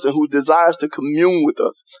real person who desires to commune with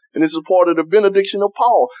us. And this is part of the benediction of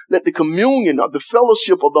Paul. Let the communion of the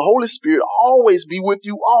fellowship of the Holy Spirit always be with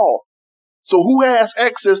you all. So who has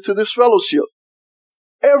access to this fellowship?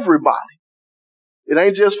 Everybody. It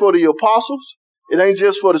ain't just for the apostles. It ain't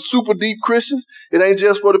just for the super deep Christians. It ain't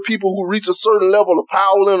just for the people who reach a certain level of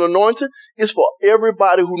power and anointing. It's for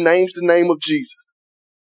everybody who names the name of Jesus.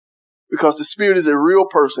 Because the Spirit is a real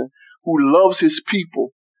person who loves his people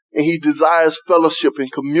and he desires fellowship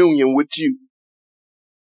and communion with you.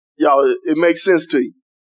 Y'all, it makes sense to you.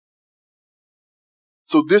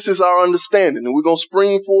 So this is our understanding, and we're going to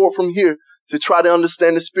spring forward from here to try to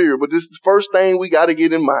understand the Spirit. But this is the first thing we got to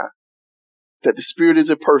get in mind, that the Spirit is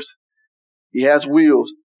a person. He has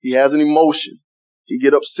wills. He has an emotion. He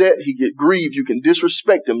get upset. He get grieved. You can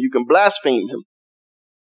disrespect him. You can blaspheme him.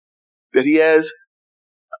 That he has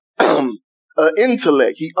an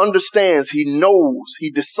intellect. He understands. He knows.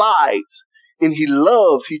 He decides. And he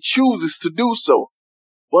loves. He chooses to do so.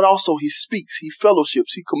 But also he speaks. He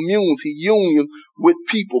fellowships. He communes. He unions with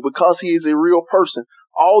people because he is a real person.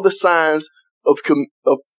 All the signs of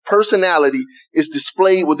personality is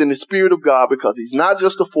displayed within the Spirit of God because he's not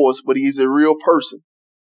just a force, but he's a real person.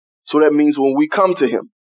 So that means when we come to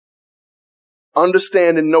him,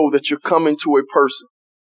 understand and know that you're coming to a person.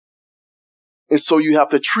 And so you have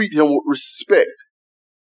to treat him with respect.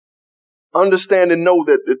 Understand and know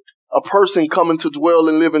that a person coming to dwell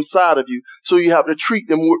and live inside of you. So you have to treat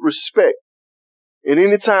them with respect. And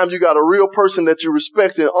anytime you got a real person that you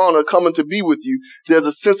respect and honor coming to be with you, there's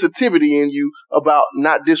a sensitivity in you about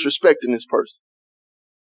not disrespecting this person.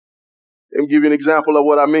 Let me give you an example of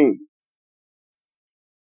what I mean.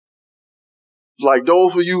 It's like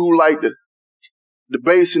those of you who like the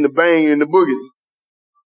bass and the bang and the boogie.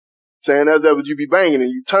 Saying that's what you be banging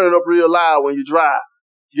and you turn it up real loud when you drive.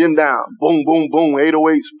 Getting down. Boom, boom, boom.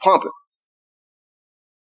 808s pumping.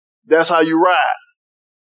 That's how you ride.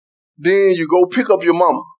 Then you go pick up your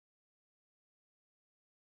mama.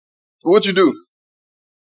 What you do?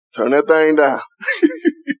 Turn that thing down.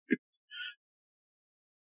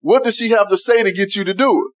 What does she have to say to get you to do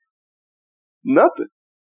it? Nothing.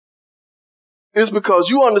 It's because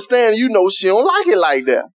you understand, you know she don't like it like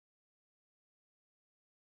that.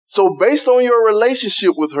 So based on your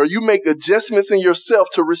relationship with her, you make adjustments in yourself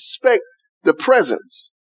to respect the presence.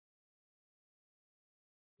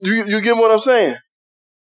 You get what I'm saying?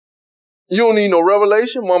 You don't need no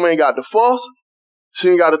revelation. Mama ain't got to fuss. She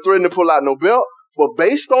ain't got to threaten to pull out no belt. But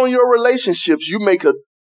based on your relationships, you make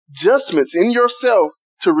adjustments in yourself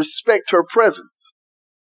to respect her presence.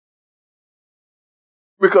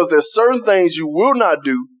 Because there's certain things you will not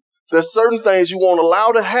do. There's certain things you won't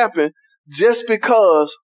allow to happen just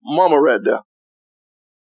because mama right there.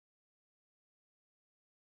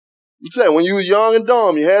 You say when you was young and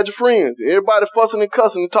dumb, you had your friends. Everybody fussing and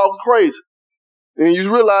cussing and talking crazy. And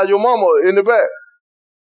you realize your mama in the back.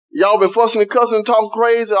 Y'all been fussing and cussing and talking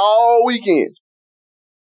crazy all weekend.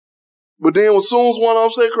 But then as soon as one of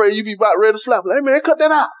them say crazy, you be about ready to slap her. Hey man, cut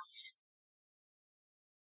that out.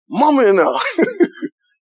 Mama in there.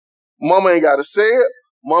 Mama ain't got to say it.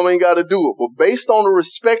 Mama ain't got to do it. But based on the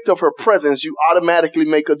respect of her presence, you automatically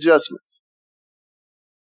make adjustments.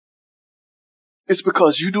 It's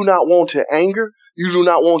because you do not want to anger. You do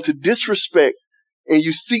not want to disrespect. and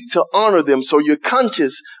you seek to honor them. So you're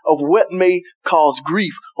conscious of what may cause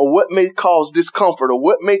grief or what may cause discomfort or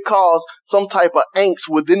what may cause some type of angst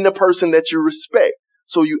within the person that you respect.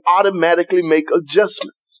 So you automatically make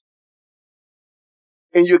adjustments.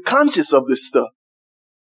 And you're conscious of this stuff.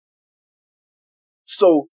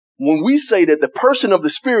 So when we say that the person of the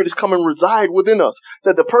Spirit is come and reside within us,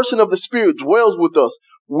 that the person of the Spirit dwells with us,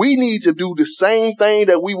 we need to do the same thing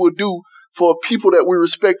that we would do for people that we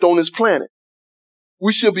respect on this planet.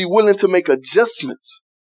 We should be willing to make adjustments.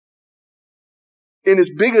 And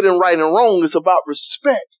it's bigger than right and wrong. It's about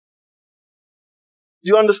respect.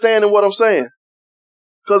 You understanding what I'm saying?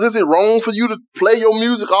 Because is it wrong for you to play your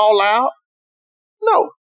music all loud? No.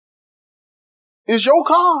 It's your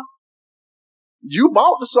car. You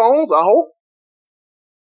bought the songs, I hope.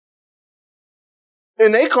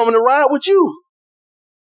 And they coming to ride with you.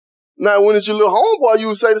 Now, when it's your little homeboy, you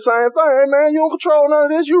would say the same thing. Hey, man, you don't control none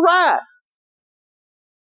of this. You ride.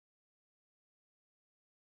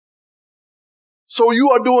 So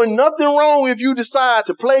you are doing nothing wrong if you decide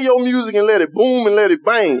to play your music and let it boom and let it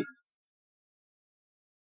bang.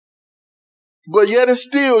 But yet and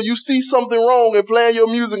still, you see something wrong in playing your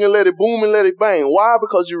music and let it boom and let it bang. Why?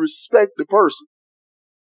 Because you respect the person.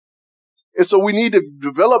 And so we need to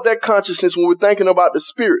develop that consciousness when we're thinking about the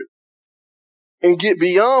Spirit and get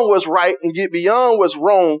beyond what's right and get beyond what's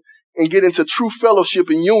wrong and get into true fellowship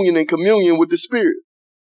and union and communion with the Spirit.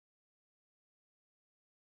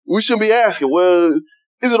 We shouldn't be asking, well,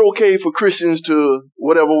 is it okay for Christians to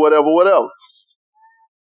whatever?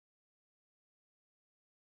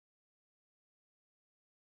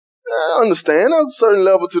 I understand. There's a certain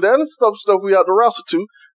level to that. There's some stuff we have to wrestle to.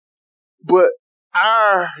 But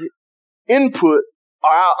our input,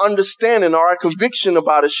 our understanding, or our conviction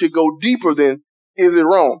about it should go deeper than, is it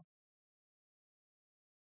wrong?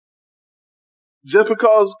 Just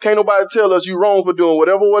because can't nobody tell us you wrong for doing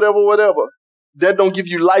whatever, that don't give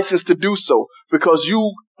you license to do so, because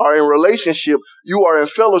you are in relationship, you are in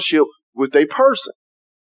fellowship with a person.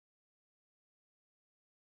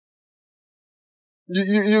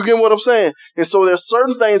 You get what I'm saying? And so there's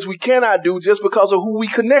certain things we cannot do just because of who we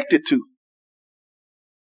connected to.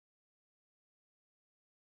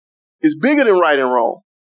 It's bigger than right and wrong.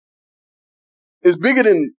 It's bigger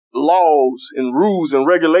than laws and rules and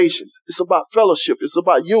regulations. It's about fellowship. It's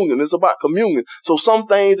about union. It's about communion. So some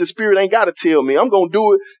things the Spirit ain't got to tell me. I'm going to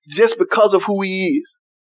do it just because of who He is.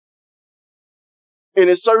 And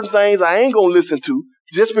there's certain things I ain't going to listen to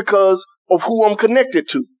just because of who I'm connected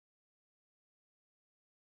to.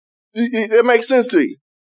 It makes sense to you.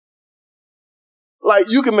 Like,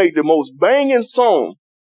 you can make the most banging song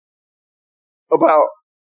about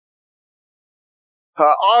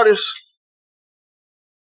how artists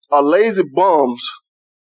are lazy bums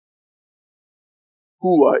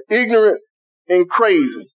who are ignorant and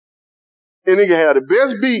crazy. And they can have the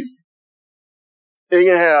best beat. They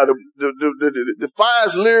can have the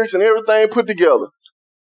finest lyrics and everything put together.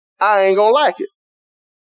 I ain't gonna like it.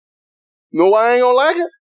 You know why I ain't gonna like it?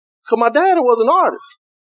 Because my daddy was an artist.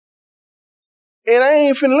 And I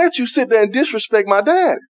ain't finna let you sit there and disrespect my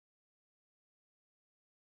dad.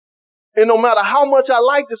 And no matter how much I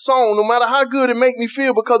like the song, no matter how good it make me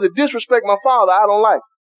feel because it disrespect my father, I don't like it.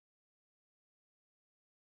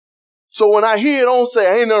 So when I hear it, I don't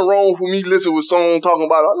say, ain't nothing wrong for me listening to a song talking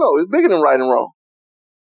about it. No, it's bigger than right and wrong.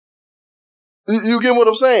 You get what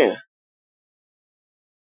I'm saying?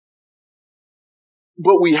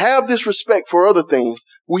 But we have this respect for other things.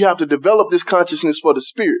 We have to develop this consciousness for the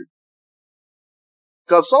Spirit.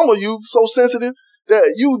 Because some of you so sensitive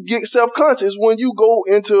that you get self-conscious when you go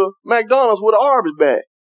into McDonald's with an Arby's bag.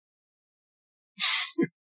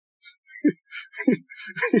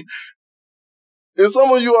 And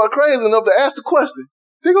some of you are crazy enough to ask the question,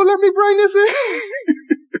 they gonna let me bring this in?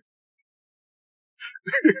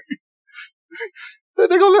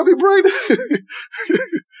 They gonna let me bring this in?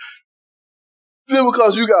 Just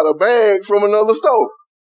because you got a bag from another store.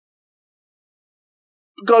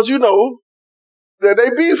 Because you know that they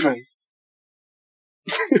beefing.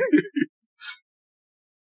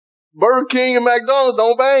 Burger King and McDonald's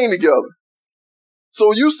don't bang together.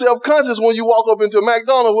 So you self-conscious when you walk up into a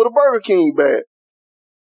McDonald's with a Burger King bag.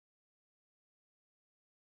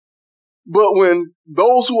 But when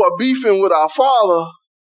those who are beefing with our Father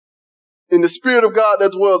in the Spirit of God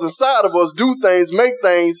that dwells inside of us do things, make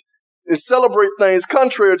things, and celebrate things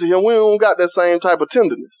contrary to Him, we don't got that same type of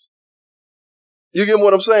tenderness. You get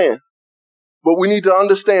what I'm saying? But we need to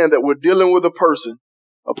understand that we're dealing with a person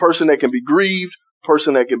that can be grieved, a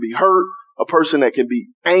person that can be hurt, a person that can be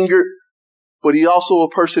angered, but He's also a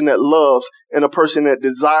person that loves and a person that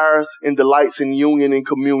desires and delights in union and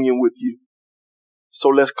communion with you. So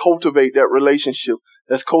let's cultivate that relationship.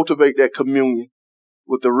 Let's cultivate that communion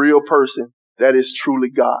with the real person that is truly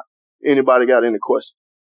God. Anybody got any questions?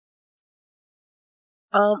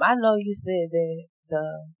 I know you said that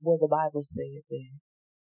the Bible said that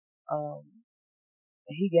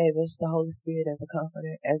He gave us the Holy Spirit as a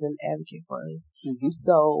comforter, as an advocate for us. Mm-hmm.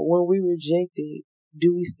 So when we reject it,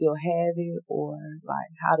 do we still have it, or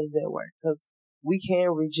like how does that work? Because we can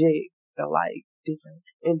reject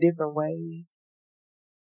in different ways.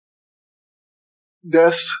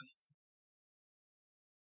 That's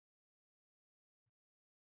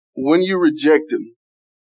when you reject him.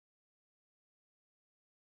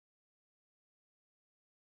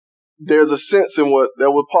 There's a sense in what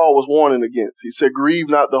Paul was warning against. He said, grieve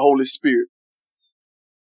not the Holy Spirit.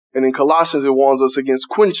 And in Colossians, it warns us against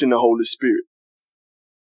quenching the Holy Spirit.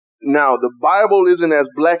 Now, the Bible isn't as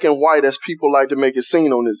black and white as people like to make it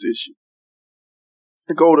seem on this issue.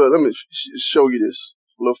 Let me show you this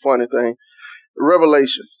little funny thing.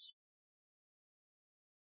 Revelations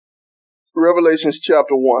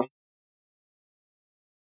chapter 1.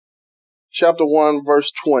 Chapter 1,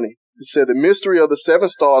 verse 20. It said, the mystery of the 7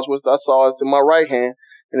 stars which thou sawest in my right hand,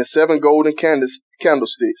 and the 7 golden candlesticks.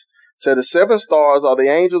 It said, the 7 stars are the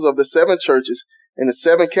angels of the 7 churches, and the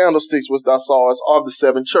 7 candlesticks which thou sawest are the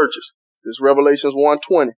 7 churches. This is Revelations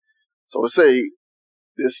 1:20. So it say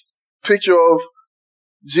this picture of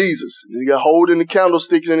Jesus. He got holding the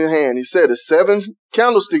candlesticks in his hand. He said, the 7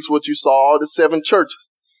 candlesticks what you saw are the 7 churches.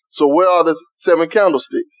 So where are the 7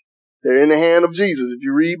 candlesticks? They're in the hand of Jesus, if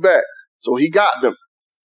you read back. So he got them.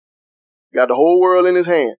 Got the whole world in his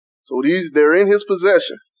hand. So they're in his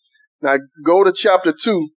possession. Now go to chapter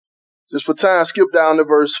 2. Just for time, skip down to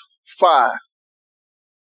verse 5. It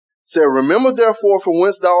said, remember therefore from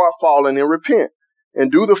whence thou art fallen, and repent, and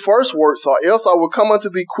do the first works, or else I will come unto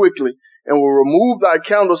thee quickly, and will remove thy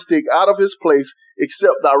candlestick out of his place,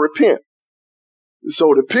 except thou repent.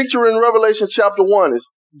 So the picture in Revelation chapter 1 is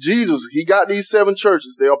Jesus. He got these 7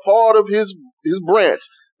 churches. They are part of his branch.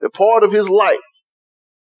 They're part of his light.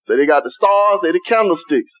 So they got the stars, they're the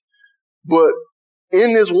candlesticks. But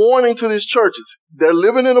in this warning to these churches, they're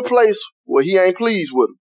living in a place where he ain't pleased with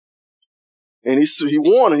them. And he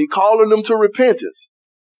warning, he calling them to repentance.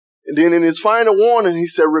 And then in his final warning, he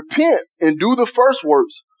said, repent and do the first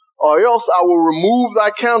works, or else I will remove thy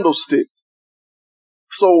candlestick.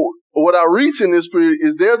 So what I reach in this period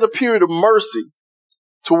is there's a period of mercy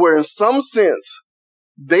to where in some sense,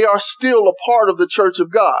 they are still a part of the church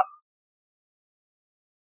of God.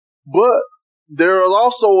 But there is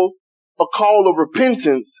also a call of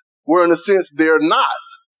repentance where in a sense they're not.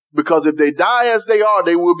 Because if they die as they are,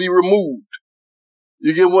 they will be removed.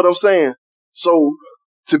 You get what I'm saying? So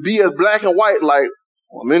to be as black and white, like,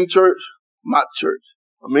 I'm in church, I'm out church.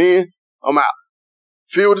 I'm in, I'm out.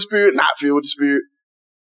 Filled with the Spirit, not filled with the Spirit.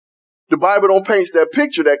 The Bible don't paint that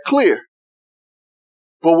picture that clear.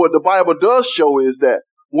 But what the Bible does show is that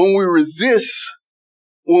when we reject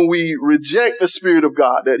the Spirit of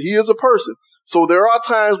God, that he is a person. So there are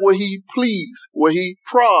times where he pleads, where he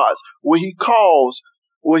prods, where he calls,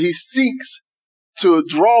 where he seeks to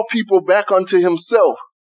draw people back unto himself.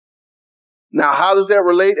 Now, how does that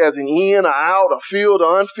relate as an in or out, or filled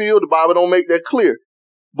or unfilled? The Bible don't make that clear.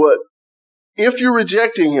 But if you're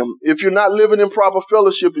rejecting him, if you're not living in proper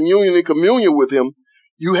fellowship and union and communion with him,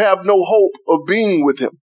 you have no hope of being with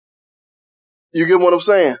him. You get what I'm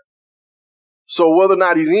saying? So whether or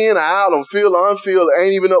not he's in or out, I'm filled or unfilled,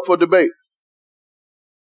 ain't even up for debate.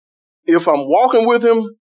 If I'm walking with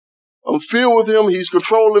him, I'm filled with him, he's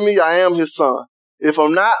controlling me, I am his son. If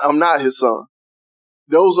I'm not, I'm not his son.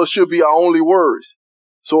 Those should be our only words.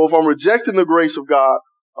 So if I'm rejecting the grace of God,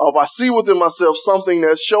 or if I see within myself something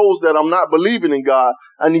that shows that I'm not believing in God,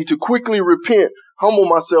 I need to quickly repent, humble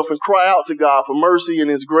myself, and cry out to God for mercy and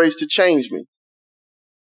his grace to change me.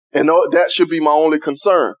 And that should be my only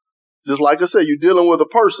concern. Just like I said, you're dealing with a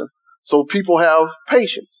person. So people have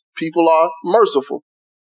patience. People are merciful.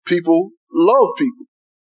 People love people.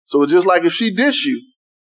 So it's just like if she dish you,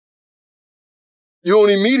 you don't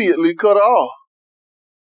immediately cut her off.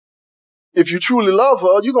 If you truly love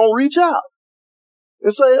her, you're going to reach out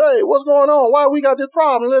and say, hey, what's going on? Why we got this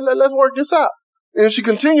problem? Let's work this out. And if she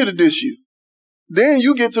continue to dish you, then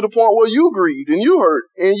you get to the point where you grieved and you hurt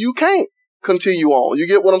and you can't continue on. You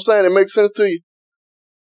get what I'm saying? It makes sense to you?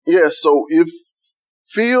 Yes, so if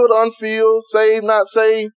filled, unfilled, saved, not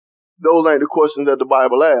saved, those ain't the questions that the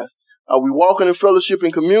Bible asks. Are we walking in fellowship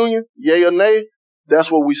and communion? Yea or nay? That's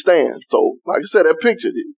where we stand. So, like I said, that picture,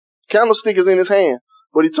 the candlestick is in his hand,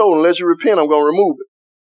 but he told him, unless you repent, I'm going to remove it.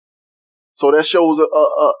 So that shows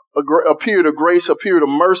a period of grace, a period of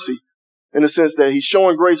mercy in the sense that he's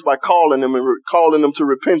showing grace by calling them and calling them to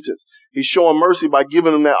repentance. He's showing mercy by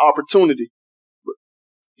giving them that opportunity.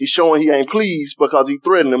 He's showing he ain't pleased because he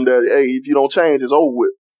threatened them that, hey, if you don't change, it's over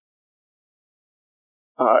with.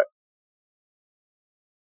 All right.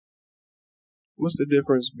 What's the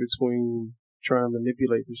difference between trying to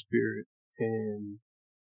manipulate the Spirit and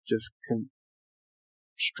just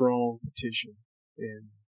strong petition and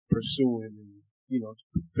pursuing and,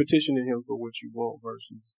 petitioning him for what you want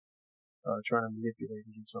versus trying to manipulate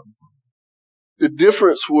and get something from him? The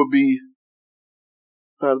difference would be,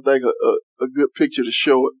 I think a good picture to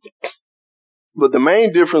show it. But the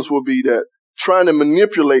main difference would be that trying to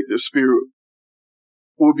manipulate the Spirit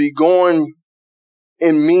would be going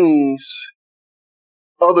in means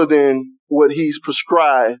other than what he's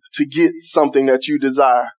prescribed to get something that you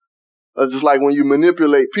desire. It's just like when you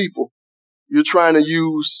manipulate people, you're trying to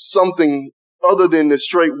use something other than the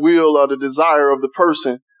straight will or the desire of the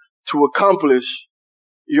person to accomplish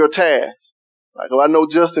your task. Like, if I know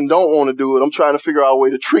Justin don't want to do it, I'm trying to figure out a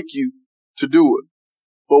way to trick you to do it.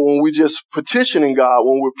 But when we just petitioning God,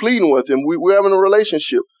 when we're pleading with him, we're having a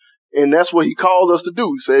relationship. And that's what he calls us to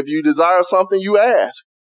do. He said, if you desire something, you ask.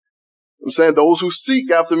 I'm saying those who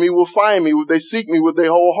seek after me will find me. They seek me with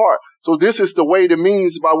their whole heart. So this is the way, the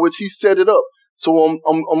means by which he set it up. So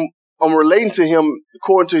I'm relating to him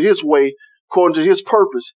according to his way, according to his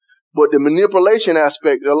purpose. But the manipulation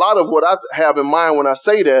aspect, a lot of what I have in mind when I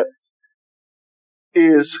say that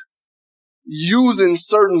is using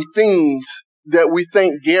certain things that we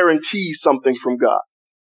think guarantee something from God.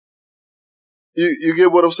 You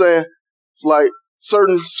get what I'm saying? It's like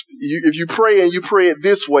if you pray and you pray it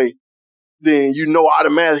this way, then you know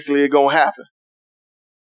automatically it's going to happen.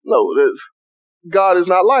 No, God is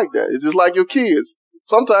not like that. It's just like your kids.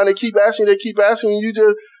 Sometimes they keep asking,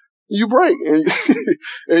 and you break and,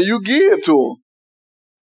 and you give to them.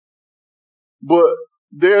 But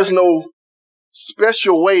there's no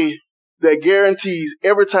special way that guarantees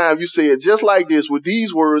every time you say it just like this, with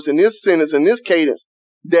these words and this sentence and this cadence,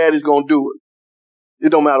 Daddy's going to do it. It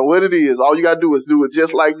don't matter what it is. All you got to do is do it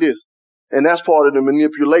just like this. And that's part of the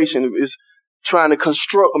manipulation, is trying to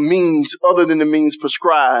construct a means other than the means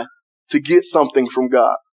prescribed to get something from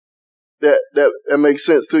God. That makes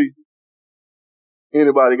sense to you?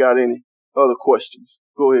 Anybody got any other questions?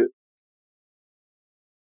 Go ahead.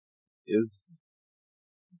 Is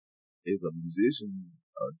a musician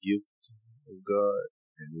a gift of God?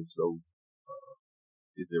 And if so,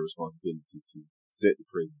 is their responsibility to set the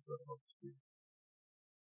presence of the Holy Spirit?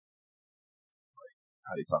 Like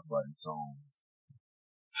how they talk about it in songs.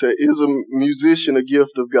 So is a musician a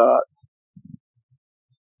gift of God?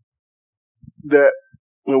 That,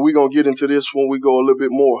 and we're going to get into this when we go a little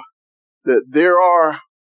bit more, that there are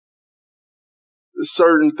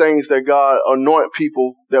certain things that God anoint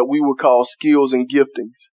people that we would call skills and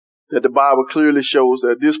giftings, that the Bible clearly shows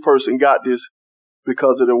that this person got this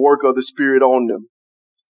because of the work of the Spirit on them.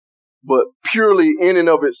 But purely in and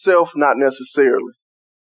of itself, not necessarily.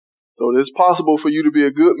 So it's possible for you to be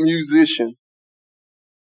a good musician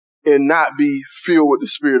and not be filled with the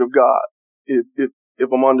Spirit of God,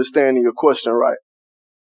 if I'm understanding your question right.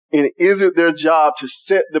 And is it their job to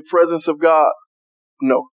set the presence of God?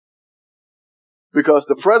 No. Because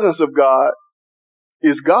the presence of God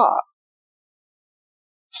is God.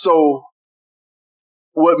 So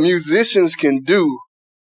what musicians can do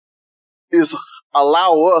is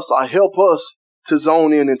allow us or help us to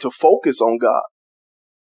zone in and to focus on God.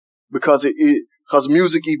 Because because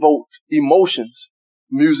music evokes emotions.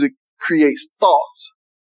 Music creates thoughts.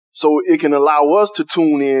 So it can allow us to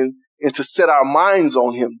tune in and to set our minds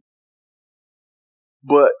on him.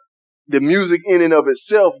 But the music in and of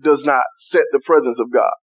itself does not set the presence of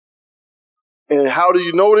God. And how do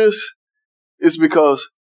you know this? It's because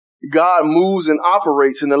God moves and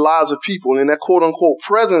operates in the lives of people. And that quote unquote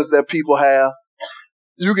presence that people have,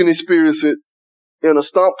 you can experience it in a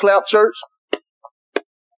stomp clap church.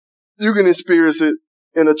 You can experience it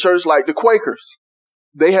in a church like the Quakers.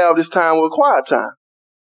 They have this time with quiet time.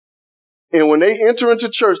 And when they enter into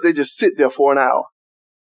church, they just sit there for an hour.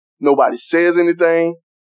 Nobody says anything.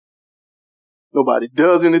 Nobody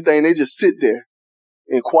does anything. They just sit there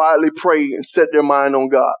and quietly pray and set their mind on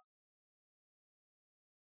God.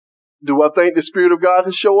 Do I think the Spirit of God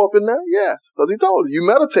can show up in there? Yes, because he told you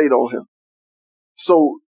meditate on him.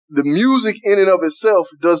 So the music in and of itself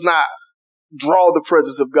does not draw the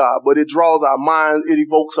presence of God, but it draws our minds, it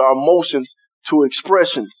evokes our emotions to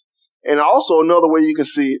expressions. And also another way you can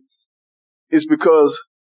see it is because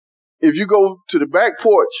if you go to the back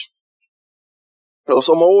porch of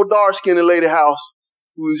some old dark-skinned lady house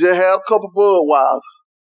who just had a couple Budweisers,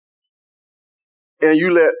 and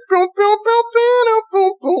you let boom, boom, boom, boom,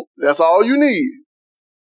 boom, boom. That's all you need.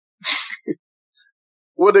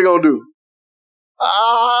 What they gonna do?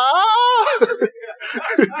 Ah!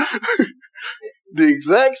 The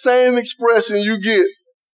exact same expression you get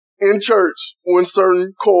in church when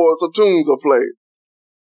certain chords or tunes are played.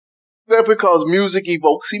 That's because music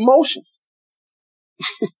evokes emotions.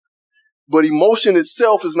 But emotion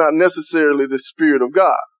itself is not necessarily the Spirit of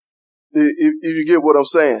God. If you get what I'm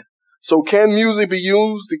saying. So can music be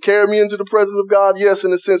used to carry me into the presence of God? Yes,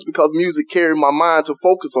 in a sense, because music carries my mind to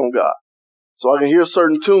focus on God. So I can hear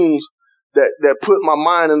certain tunes that put my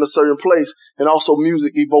mind in a certain place, and also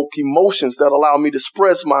music evoke emotions that allow me to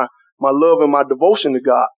express my love and my devotion to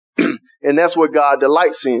God. And that's what God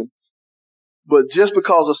delights in. But just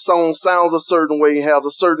because a song sounds a certain way, has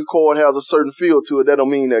a certain chord, has a certain feel to it, that don't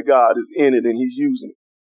mean that God is in it and he's using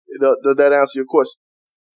it. Does that answer your question?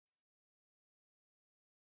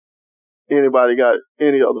 Anybody got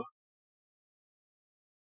any other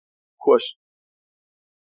question?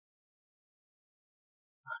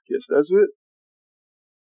 I guess that's it.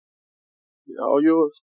 All yours.